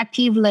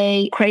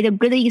effectively, create a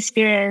good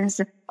experience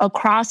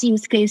across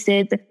use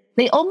cases,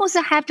 they almost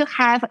have to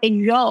have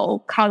a role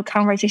called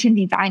conversation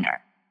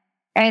designer.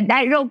 And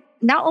that role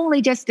not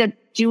only just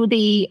do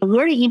the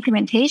early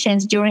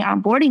implementations during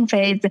onboarding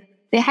phase,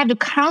 they have to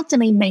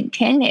constantly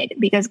maintain it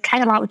because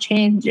catalog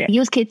change,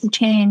 use cases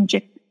change,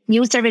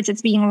 new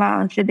services being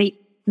launched.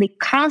 They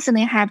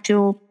constantly have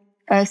to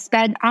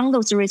spend on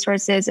those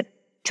resources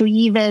to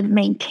even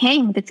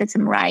maintain the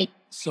system right.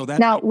 So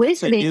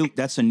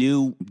that's a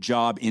new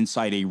job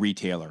inside a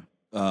retailer.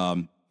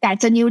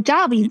 That's a new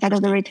job inside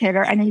of the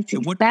retailer, and it's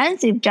an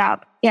expensive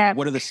job. Yeah.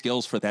 What are the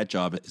skills for that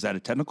job? Is that a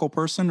technical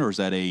person or is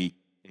that a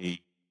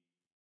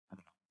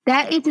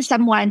That is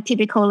someone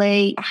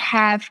typically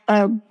have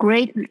a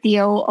great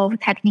deal of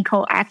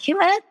technical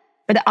acumen,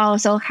 but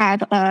also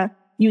have a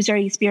user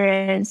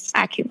experience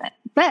acumen.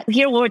 But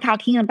here we're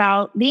talking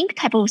about Link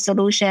type of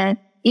solution.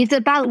 It's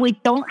about we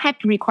don't have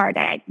to require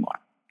that anymore.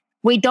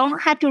 We don't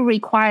have to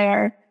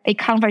require a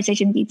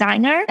conversation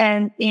designer,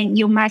 and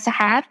you must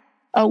have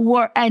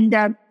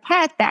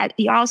plus that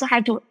you also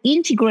have to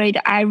integrate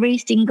every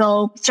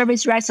single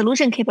service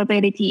resolution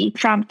capability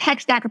from tech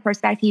stack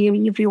perspective.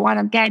 If you want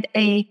to get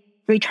a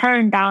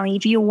return down,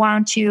 if you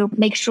want to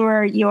make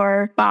sure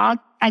your bot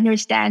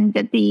understand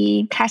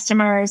the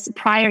customer's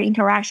prior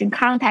interaction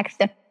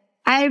context,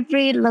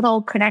 every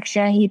little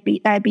connection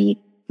be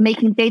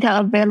making data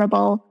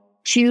available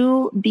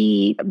to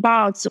the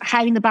bots,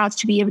 having the bots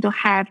to be able to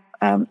have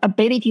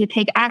ability to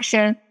take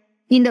action.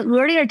 In the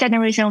earlier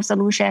generation of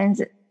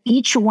solutions,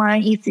 each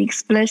one is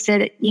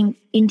explicit in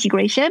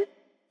integration,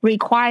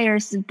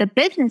 requires the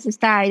business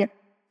side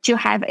to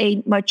have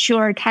a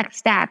mature tech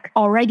stack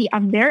already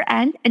on their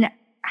end and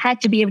had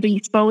to be able to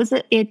expose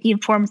it in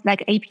forms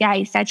like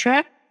API,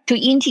 etc., to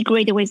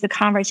integrate with the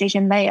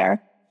conversation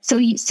layer. So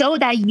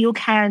that you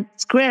can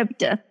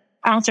script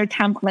answer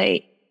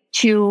template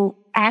to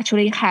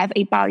actually have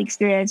a bot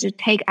experience to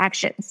take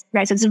actions,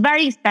 right? So it's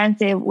very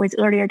expensive with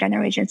earlier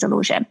generation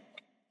solution.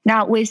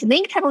 Now, with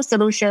Link type of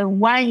solution,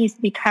 one is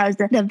because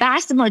the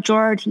vast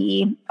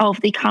majority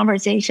of the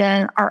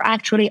conversation are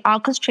actually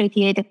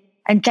orchestrated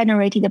and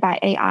generated by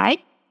AI.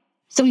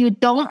 So you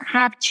don't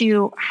have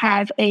to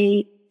have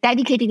a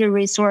dedicated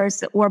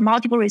resource or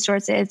multiple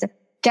resources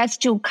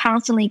just to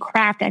constantly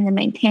craft and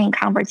maintain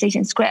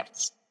conversation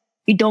scripts.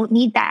 You don't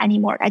need that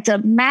anymore. It's a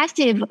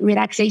massive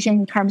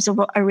relaxation in terms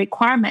of a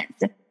requirement,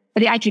 but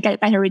they actually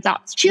get better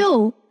results.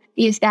 Two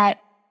is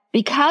that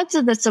because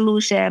the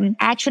solution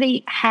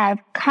actually have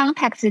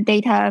context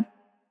data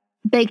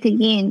baked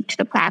into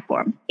the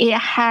platform, it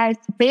has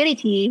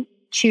ability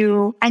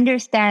to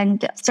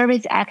understand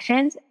service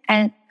actions,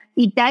 and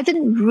it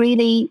doesn't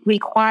really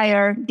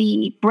require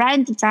the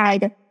brand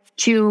side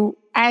to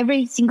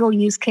every single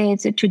use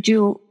case to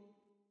do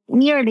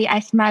nearly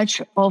as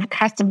much of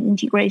custom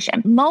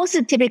integration. Most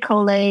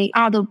typically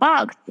out of the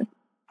box,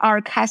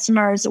 our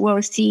customers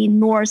will see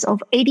north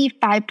of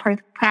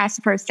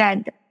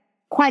 85%+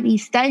 quite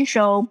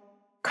essential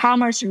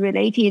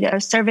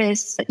commerce-related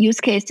service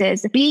use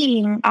cases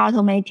being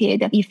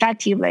automated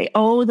effectively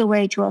all the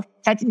way to a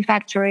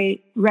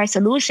satisfactory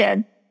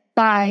resolution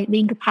by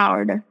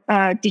Link-powered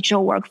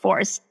digital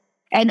workforce.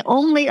 And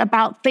only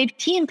about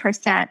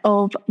 15%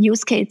 of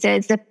use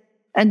cases,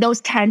 and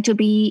those tend to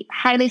be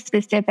highly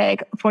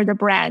specific for the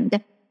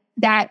brand,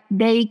 that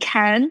they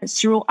can,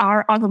 through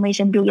our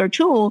automation builder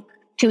tool,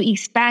 to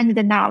expand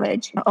the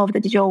knowledge of the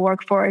digital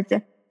workforce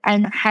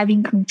and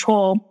having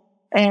control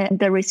and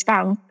the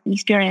response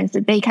experience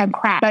that they can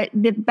craft. But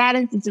the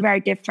balance is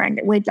very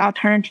different. With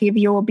alternative,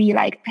 you will be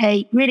like,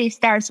 hey, really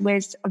starts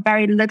with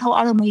very little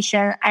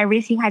automation.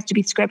 Everything has to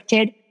be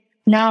scripted.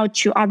 Now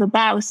to other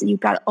box, you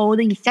got all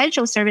the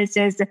essential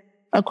services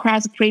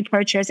across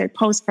pre-purchase and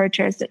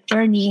post-purchase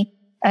journey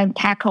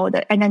tackled.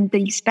 And then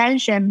the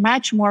expansion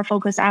much more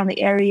focused on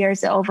the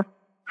areas of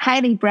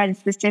highly brand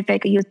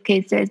specific use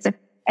cases.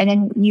 And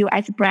then you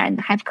as a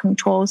brand have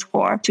controls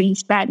to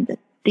expand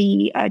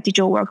the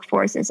digital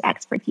workforce's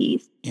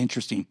expertise.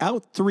 Interesting.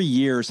 Out 3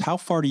 years, how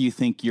far do you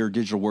think your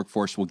digital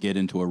workforce will get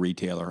into a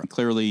retailer?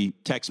 Clearly,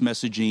 text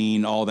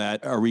messaging, all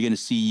that. Are we going to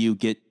see you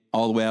get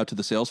all the way out to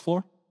the sales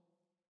floor?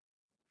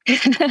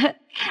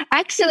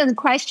 Excellent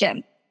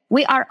question.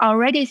 We are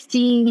already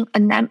seeing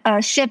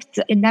a shift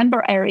in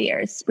number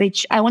areas,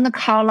 which I want to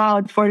call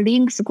out for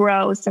Link's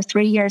growth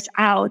 3 years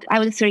out. I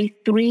would say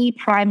 3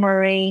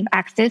 primary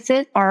axes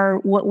are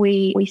what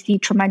we see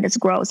tremendous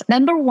growth.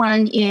 Number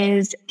one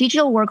is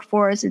digital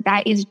workforce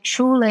that is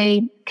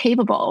truly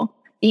capable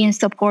in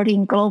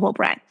supporting global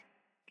brand.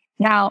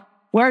 Now,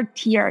 we're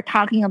here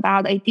talking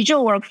about a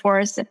digital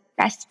workforce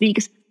that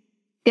speaks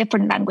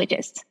different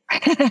languages,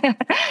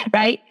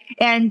 right?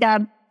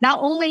 And not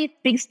only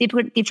speaks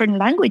different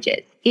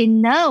languages, it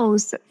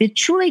knows it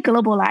truly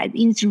globalized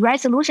in its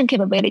resolution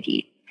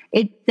capability.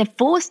 The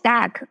full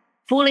stack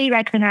fully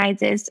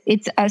recognizes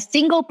it's a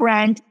single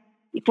brand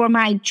for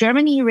my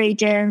Germany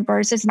region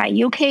versus my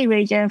UK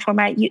region, for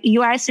my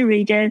US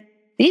region.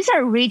 These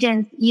are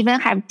regions even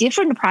have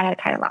different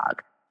product catalog,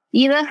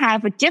 even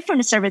have a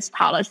different service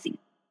policy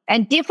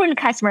and different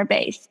customer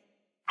base.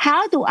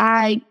 How do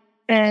I,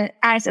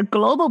 as a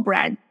global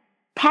brand,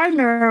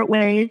 partner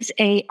with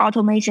a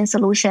automation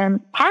solution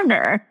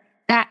partner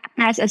that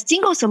has a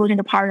single solution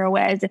to partner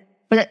with,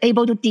 but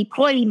able to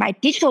deploy my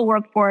digital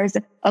workforce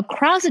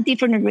across the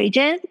different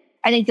regions,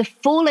 and it's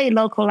fully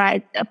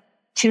localized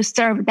to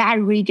serve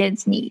that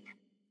region's need,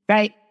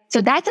 right?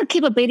 So that's a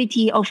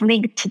capability of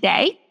Link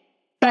today,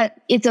 but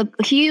it's a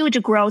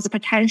huge growth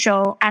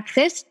potential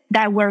axis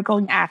that we're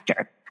going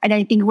after. And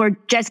I think we're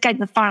just getting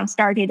the fun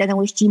started, and then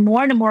we see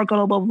more and more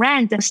global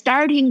brands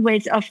starting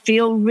with a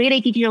few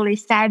really digitally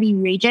savvy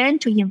regions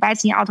to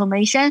invest in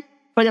automation.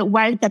 But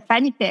when the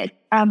benefit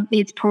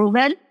is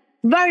proven,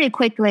 very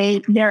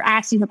quickly they're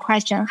asking the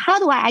question: how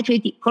do I actually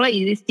deploy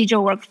this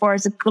digital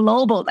workforce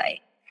globally?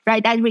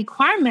 Right, that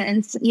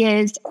requirements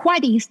is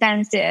quite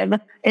extensive.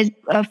 Is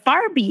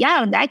far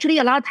beyond. Actually,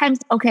 a lot of times,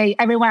 okay,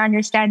 everyone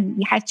understands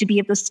you have to be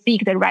able to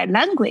speak the right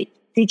language.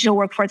 Digital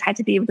workforce has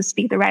to be able to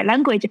speak the right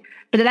language,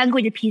 but the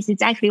language piece is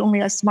actually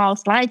only a small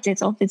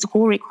slice of this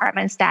whole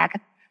requirement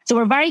stack. So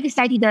we're very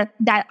excited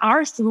that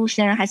our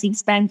solution has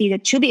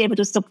expanded to be able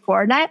to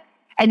support that.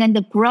 And then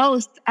the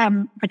growth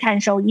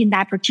potential in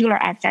that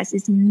particular access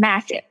is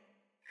massive.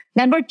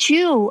 Number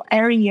 2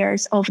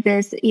 areas of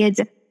this is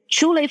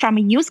truly from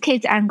a use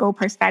case angle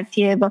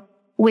perspective.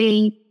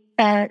 We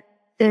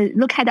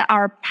look at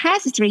our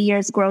past 3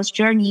 years growth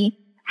journey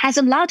has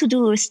a lot to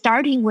do with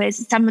starting with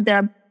some of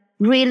the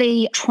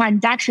really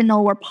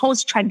transactional or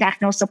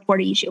post-transactional support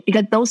issue,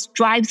 because those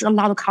drives a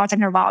lot of call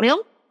center volume.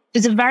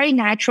 It's very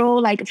natural,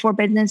 like for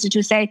business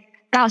to say,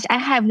 gosh, I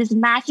have this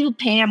massive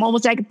pain. I'm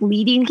almost like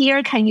bleeding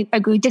here. Can you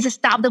agree? Just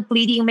stop the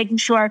bleeding, making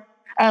sure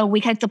we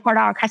can support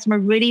our customer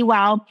really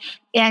well.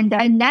 And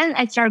then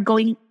I start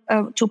going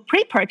to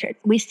pre-purchase.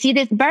 We see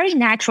this very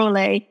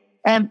naturally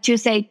to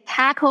say,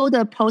 tackle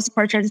the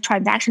post-purchase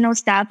transactional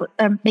stuff,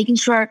 making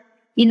sure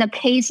in the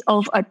case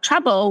of a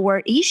trouble or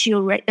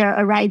issue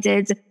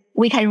arises,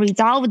 we can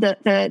resolve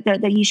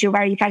the issue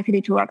very effectively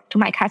to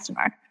my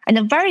customer. And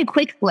then very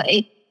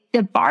quickly,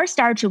 the bar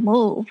starts to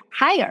move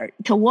higher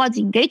towards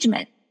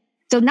engagement.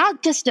 So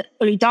not just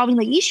resolving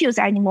the issues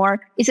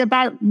anymore, it's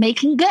about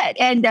making good.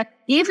 And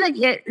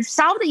even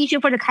solve the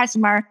issue for the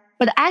customer,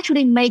 but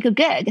actually make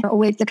good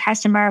with the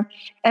customer.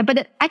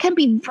 But I can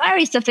be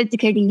very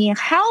sophisticated in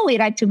how we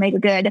like to make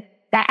good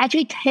that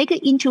actually take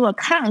into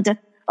account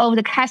of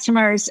the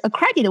customer's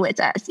credit with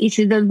us. It's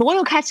the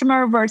loyal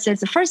customer versus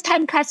the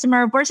first-time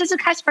customer versus a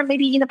customer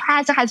maybe in the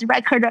past has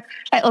record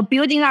of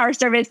building our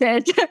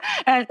services.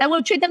 And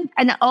we'll treat them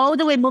and all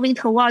the way moving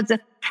towards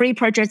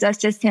pre-purchase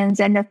assistance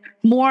and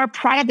more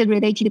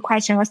product-related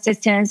question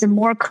assistance and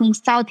more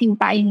consulting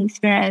buying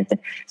experience.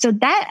 So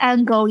that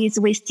angle is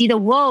we see the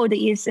world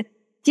is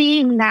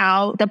seeing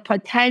now the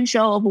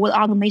potential of what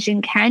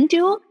automation can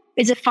do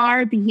is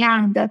far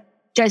beyond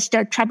just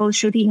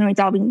troubleshooting and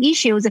resolving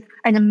issues,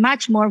 and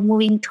much more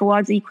moving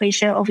towards the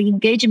equation of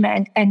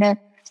engagement and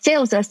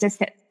sales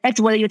assistance. That's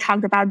what you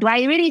talked about. Do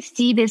I really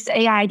see this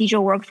AI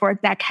digital workforce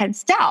that can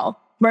sell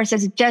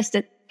versus just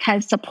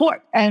can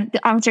support? And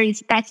the answer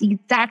is that's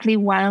exactly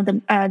one of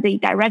the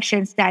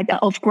directions that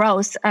of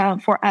growth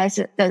for us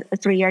the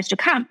 3 years to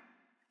come.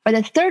 But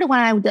the third one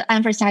I would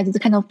emphasize is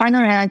kind of final,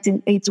 and I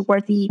think it's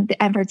worthy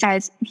to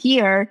emphasize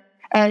here.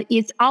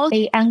 It's also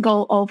an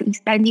angle of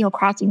expanding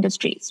across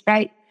industries,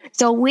 right?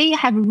 So we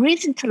have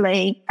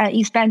recently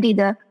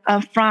expanded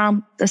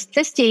from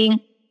assisting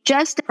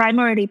just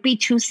primarily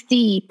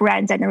B2C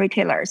brands and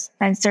retailers.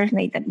 And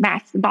certainly the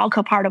bulk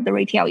part of the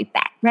retail is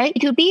that, right?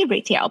 B2B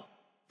retail.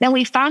 Then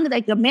we found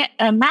like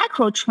a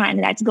macro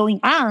trend that's going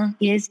on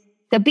is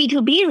the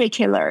B2B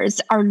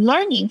retailers are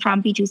learning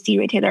from B2C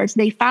retailers.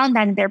 They found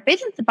that their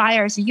business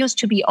buyers used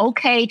to be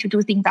okay to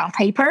do things on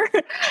paper,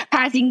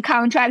 passing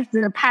contracts,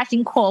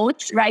 passing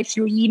quotes, right,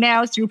 through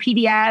emails, through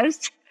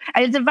PDFs.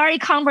 And it's very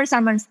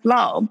cumbersome and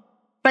slow.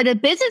 But the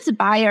business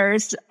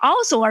buyers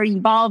also are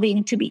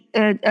evolving to be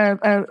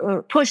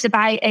pushed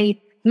by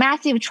a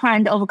massive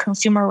trend of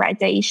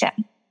consumerization.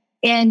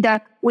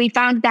 And we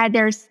found that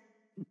there's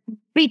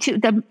the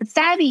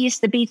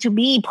savviest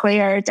B2B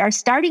players are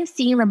starting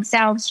seeing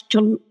themselves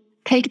to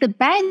take the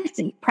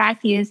best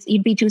practice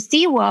in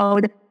B2C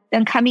world,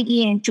 then coming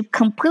in to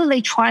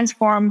completely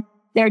transform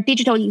their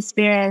digital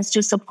experience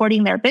to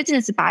supporting their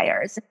business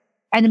buyers.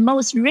 And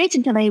most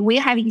recently, we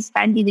have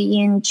expanded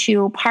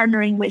into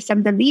partnering with some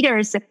of the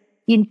leaders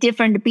in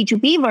different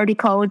B2B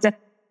verticals,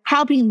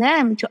 helping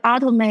them to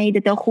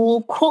automate the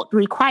whole quote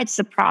request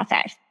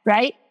process,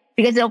 right?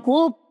 Because the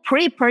whole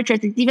pre-purchase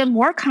is even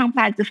more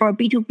complex for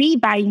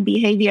B2B buying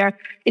behavior.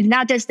 It's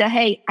not just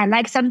hey, I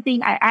like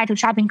something, I add to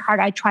shopping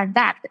cart, I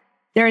transact.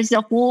 There is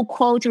a whole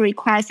quote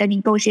request and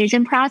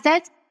negotiation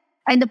process.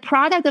 And the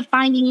product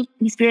finding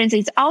experience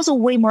is also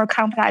way more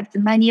complex.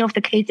 Many of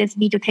the cases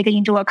need to take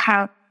into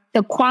account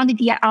the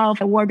quantity of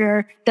the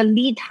order, the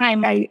lead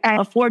time I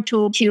afford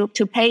to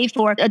pay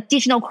for,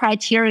 additional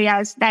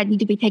criteria that need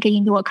to be taken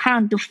into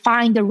account to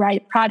find the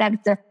right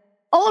product.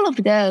 All of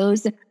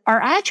those are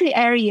actually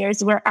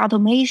areas where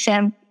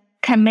automation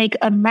can make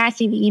a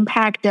massive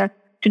impact to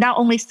not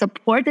only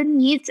support the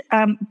needs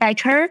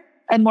better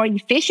and more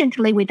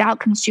efficiently without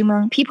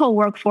consuming people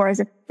workforce,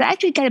 but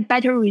actually get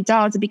better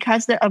results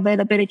because of the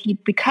availability,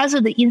 because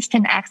of the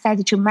instant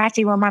access to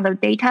massive amount of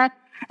data,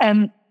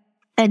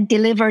 and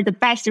deliver the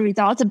best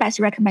results, the best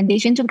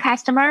recommendation to the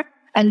customer,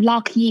 and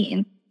lock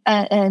in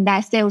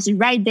that sales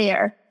right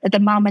there at the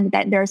moment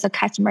that there's a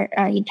customer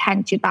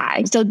intent to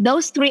buy. So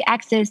those three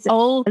axes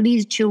all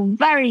lead to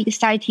very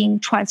exciting,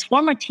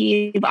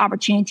 transformative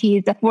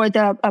opportunities for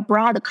the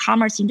broad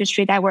commerce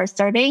industry that we're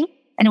serving.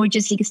 And we're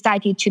just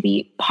excited to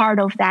be part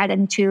of that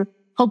and to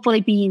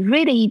hopefully be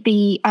really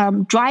the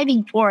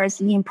driving force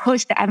and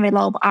push the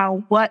envelope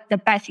on what the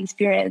best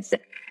experience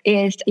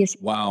is.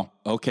 Wow.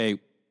 Okay.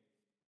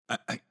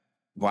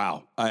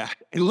 Wow. I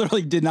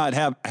literally did not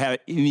have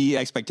any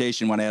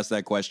expectation when I asked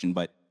that question,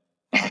 but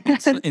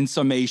in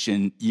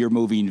summation, you're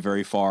moving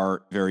very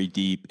far, very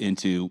deep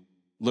into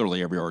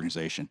literally every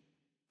organization.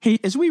 Hey,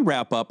 as we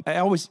wrap up, I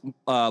always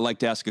like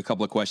to ask a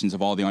couple of questions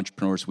of all the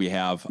entrepreneurs we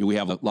have. We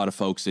have a lot of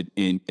folks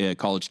in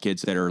college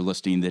kids that are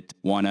listening that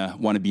want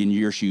to be in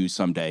your shoes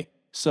someday.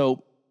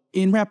 So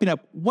in wrapping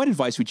up, what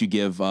advice would you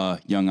give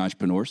young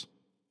entrepreneurs?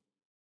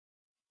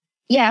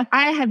 Yeah,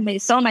 I have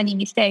made so many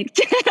mistakes.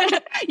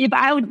 If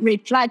I would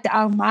reflect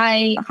on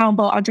my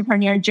humble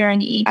entrepreneur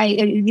journey, I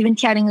even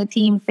telling the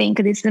team, think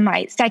this is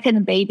my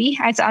second baby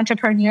as an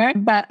entrepreneur,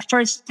 but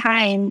first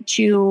time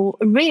to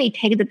really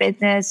take the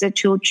business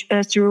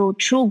through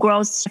true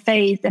growth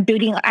phase and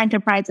building an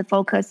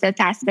enterprise-focused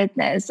SaaS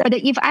business. But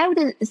if I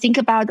would think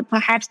about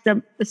perhaps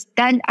the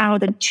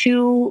standout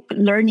two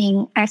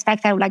learning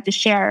aspects I would like to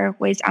share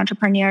with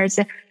entrepreneurs,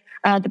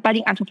 the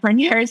budding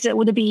entrepreneurs,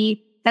 would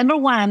be number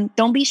one,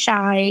 don't be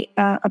shy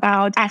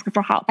about asking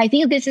for help. I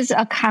think this is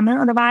a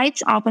common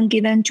advice often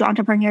given to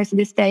entrepreneurs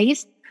these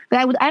days, but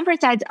I would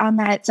emphasize on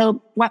that.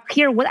 So what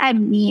I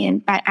mean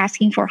by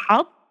asking for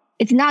help,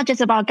 it's not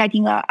just about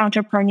getting an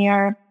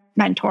entrepreneur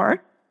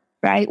mentor,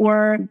 right?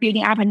 Or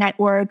building up a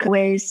network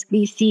with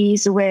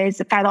VCs,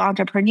 with fellow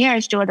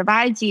entrepreneurs to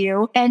advise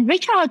you, and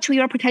reach out to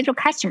your potential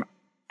customer,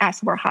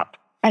 ask for help.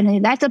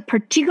 And that's a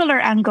particular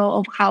angle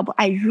of how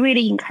I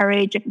really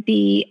encourage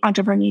the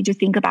entrepreneur to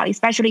think about,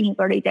 especially in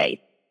early days.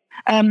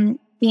 And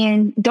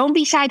don't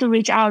be shy to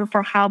reach out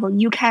for help.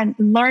 You can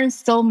learn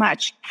so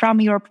much from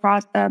your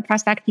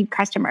prospective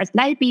customers.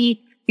 Let it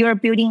be you're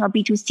building a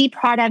B2C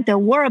product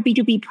or a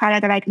B2B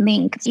product like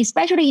Link,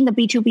 especially in the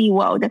B2B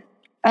world.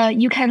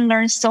 You can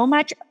learn so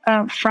much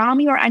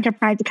from your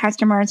enterprise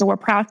customers or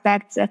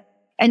prospects.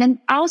 And then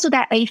also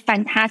that a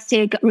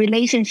fantastic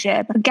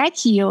relationship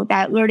gets you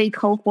that early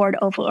cohort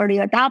of early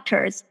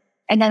adopters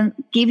and then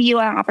give you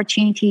an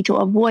opportunity to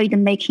avoid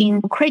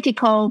making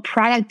critical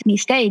product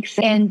mistakes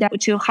and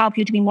to help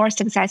you to be more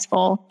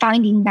successful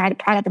finding that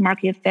product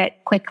market fit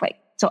quickly.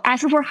 So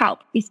ask for help,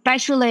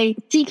 especially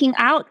seeking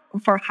out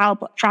for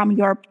help from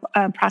your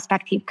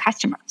prospective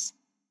customers.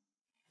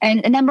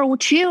 And number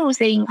two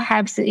thing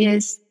perhaps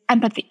is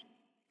empathy.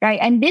 Right.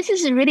 And this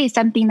is really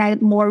something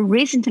that more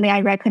recently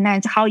I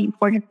recognize how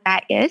important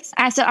that is.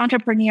 As an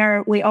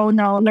entrepreneur, we all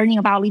know learning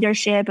about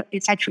leadership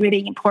is actually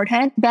really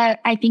important. But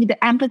I think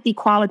the empathy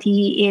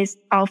quality is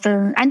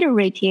often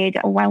underrated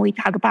when we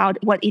talk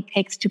about what it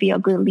takes to be a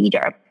good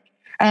leader.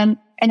 And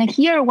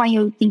here, when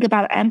you think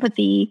about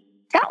empathy,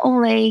 not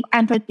only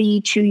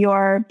empathy to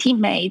your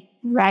teammates,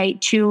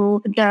 right,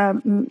 to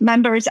the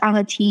members on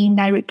the team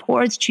that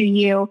reports to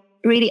you,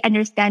 really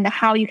understand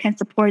how you can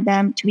support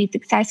them to be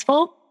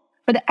successful.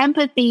 But the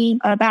empathy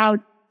about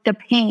the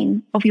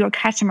pain of your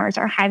customers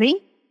are having,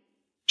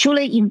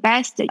 truly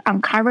invest,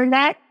 uncover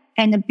that,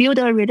 and build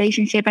a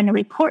relationship and a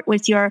rapport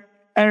with your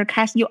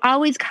customer. You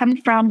always come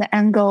from the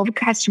angle of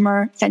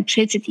customer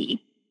centricity.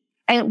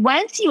 And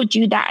once you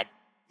do that,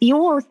 you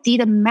will see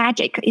the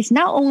magic. It's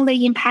not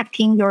only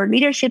impacting your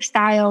leadership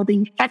style,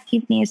 the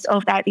effectiveness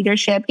of that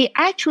leadership, it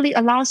actually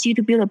allows you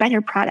to build a better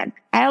product.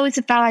 I always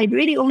felt I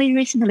really only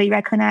recently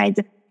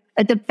recognized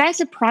the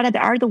best product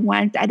are the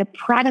ones at the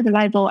product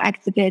level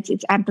exhibits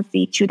its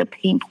empathy to the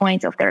pain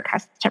points of their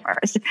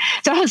customers.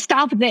 So I'll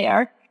stop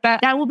there.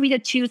 But that would be the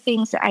two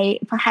things I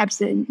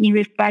perhaps in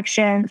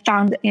reflection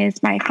found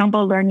is my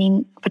humble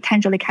learning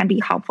potentially can be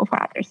helpful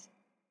for others.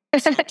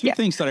 Two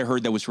things that I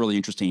heard that was really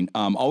interesting.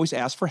 Always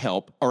ask for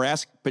help or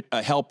ask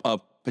help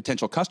of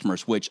potential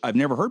customers, which I've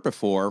never heard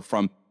before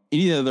from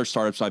any of the other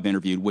startups I've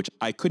interviewed, which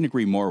I couldn't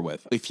agree more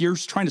with. If you're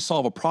trying to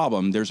solve a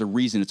problem, there's a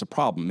reason it's a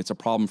problem. It's a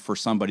problem for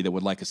somebody that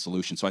would like a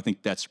solution. So I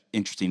think that's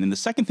interesting. And the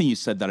second thing you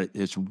said that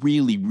is I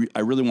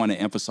really want to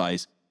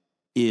emphasize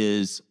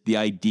is the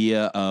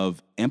idea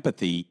of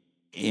empathy.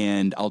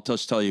 And I'll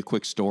just tell you a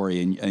quick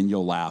story and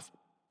you'll laugh.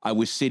 I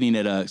was sitting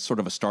at a sort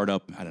of a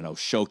startup,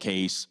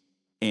 showcase.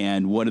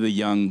 And one of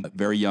the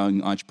very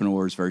young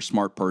entrepreneurs, very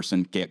smart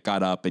person,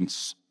 got up and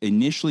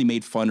initially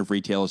made fun of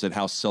retailers at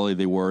how silly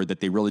they were, that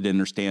they really didn't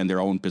understand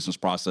their own business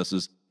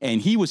processes. And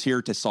he was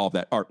here to solve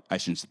that, or I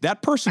shouldn't say,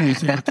 that person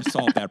was here to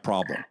solve that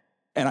problem.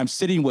 And I'm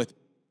sitting with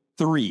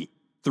three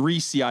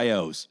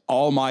CIOs,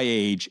 all my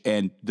age,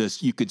 and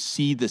you could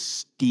see the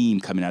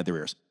steam coming out of their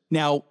ears.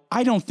 Now,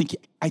 I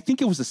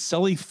think it was a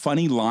silly,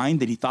 funny line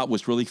that he thought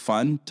was really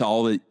fun to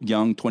all the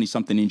young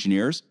 20-something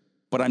engineers.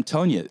 But I'm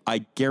telling you,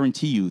 I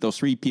guarantee you, those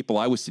three people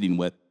I was sitting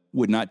with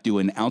would not do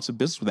an ounce of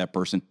business with that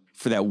person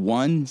for that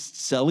one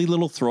silly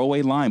little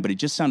throwaway line. But it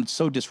just sounded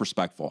so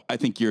disrespectful. I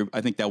think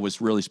that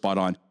was really spot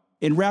on.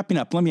 In wrapping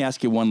up, let me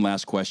ask you one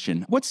last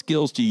question. What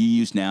skills do you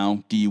use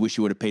now? Do you wish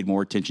you would have paid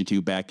more attention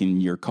to back in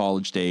your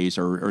college days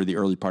or the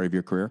early part of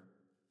your career?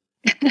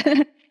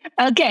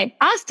 Okay,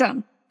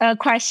 awesome.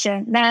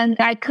 Question. Then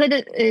I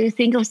could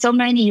think of so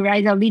many,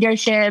 right? The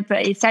leadership,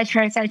 et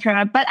cetera, et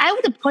cetera. But I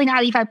would point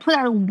out, if I put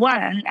out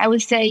one, I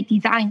would say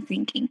design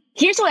thinking.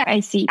 Here's what I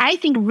see. I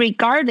think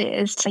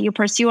regardless you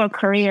pursue a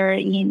career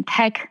in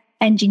tech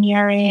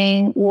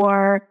engineering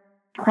or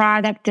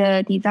product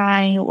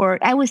design, or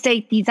I would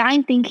say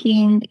design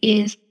thinking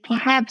is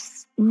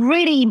perhaps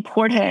really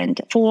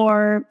important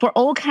for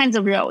all kinds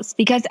of roles,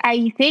 because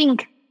I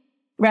think,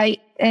 right,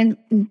 and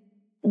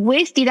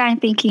with design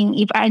thinking,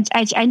 if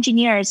as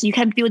engineers, you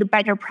can build a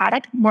better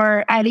product,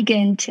 more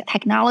elegant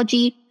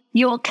technology.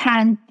 You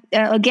can,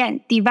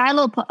 again,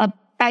 develop a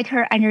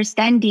better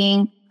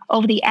understanding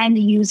of the end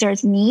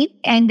user's need.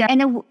 And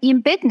in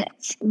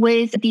business,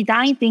 with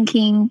design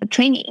thinking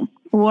training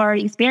or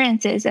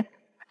experiences,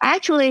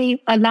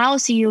 actually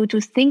allows you to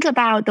think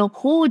about the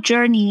whole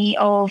journey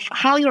of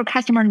how your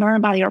customer learn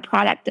about your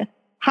product,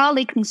 how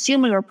they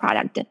consume your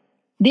product.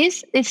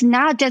 This is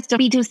not just a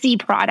B2C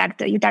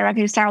product you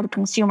directly sell to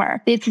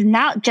consumer. It's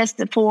not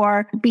just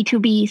for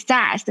B2B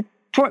SaaS.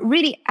 For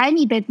really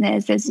any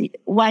businesses,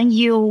 when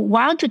you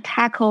want to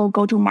tackle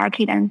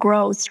go-to-market and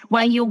growth,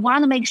 when you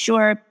want to make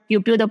sure you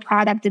build a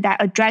product that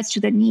addresses to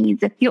the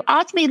needs, you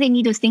ultimately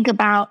need to think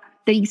about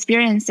the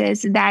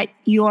experiences that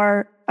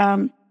your,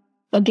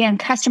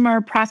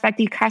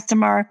 prospective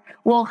customer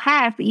will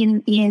have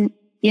in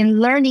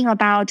learning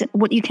about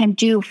what you can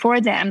do for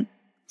them.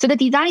 So the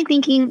design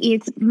thinking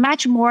is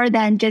much more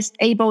than just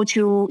able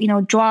to,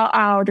 draw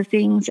out the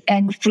things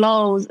and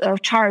flows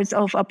of charts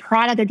of a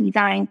product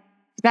design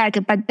spec,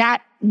 but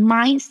that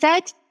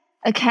mindset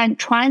can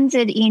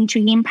transit into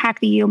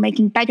impact you,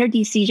 making better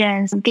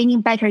decisions,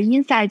 gaining better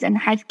insights, and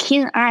have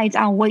keen eyes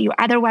on what you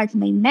otherwise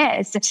may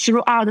miss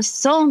throughout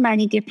so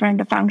many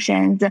different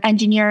functions,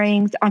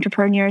 engineering,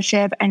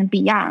 entrepreneurship, and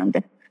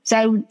beyond. So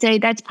I would say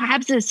that's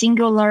perhaps a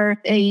singular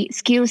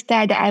skill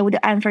set that I would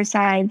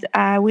emphasize.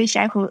 I wish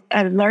I could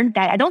learn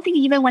that. I don't think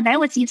even when I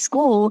was in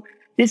school,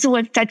 this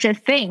was such a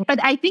thing.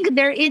 But I think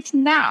there is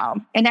now.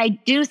 And I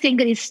do think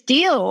it is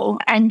still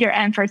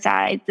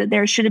underemphasized.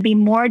 There should be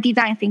more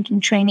design thinking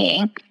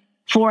training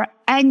for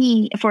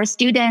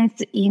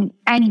students in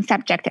any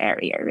subject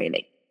area,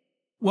 really.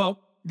 Well,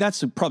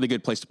 that's probably a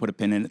good place to put a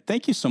pin in it.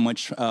 Thank you so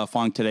much,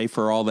 Fong, today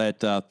for all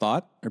that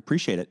thought. I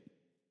appreciate it.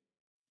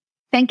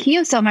 Thank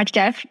you so much,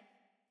 Jeff.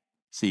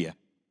 See ya.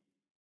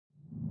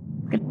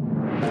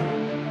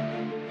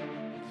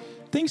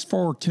 Thanks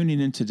for tuning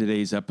into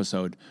today's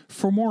episode.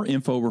 For more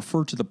info,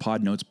 refer to the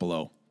pod notes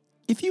below.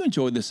 If you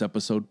enjoyed this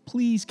episode,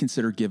 please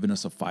consider giving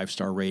us a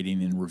 5-star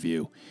rating and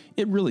review.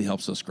 It really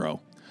helps us grow.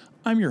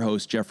 I'm your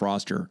host, Jeff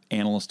Roster,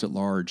 analyst at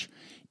large.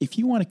 If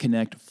you want to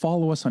connect,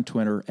 follow us on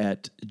Twitter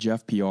at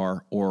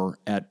JeffPR or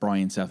at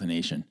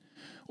BrianSathanation,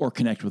 or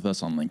connect with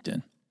us on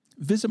LinkedIn.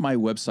 Visit my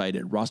website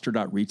at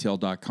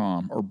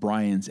roster.retail.com or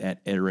Brian's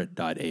at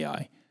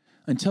iterate.ai.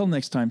 Until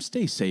next time,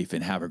 stay safe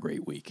and have a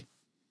great week.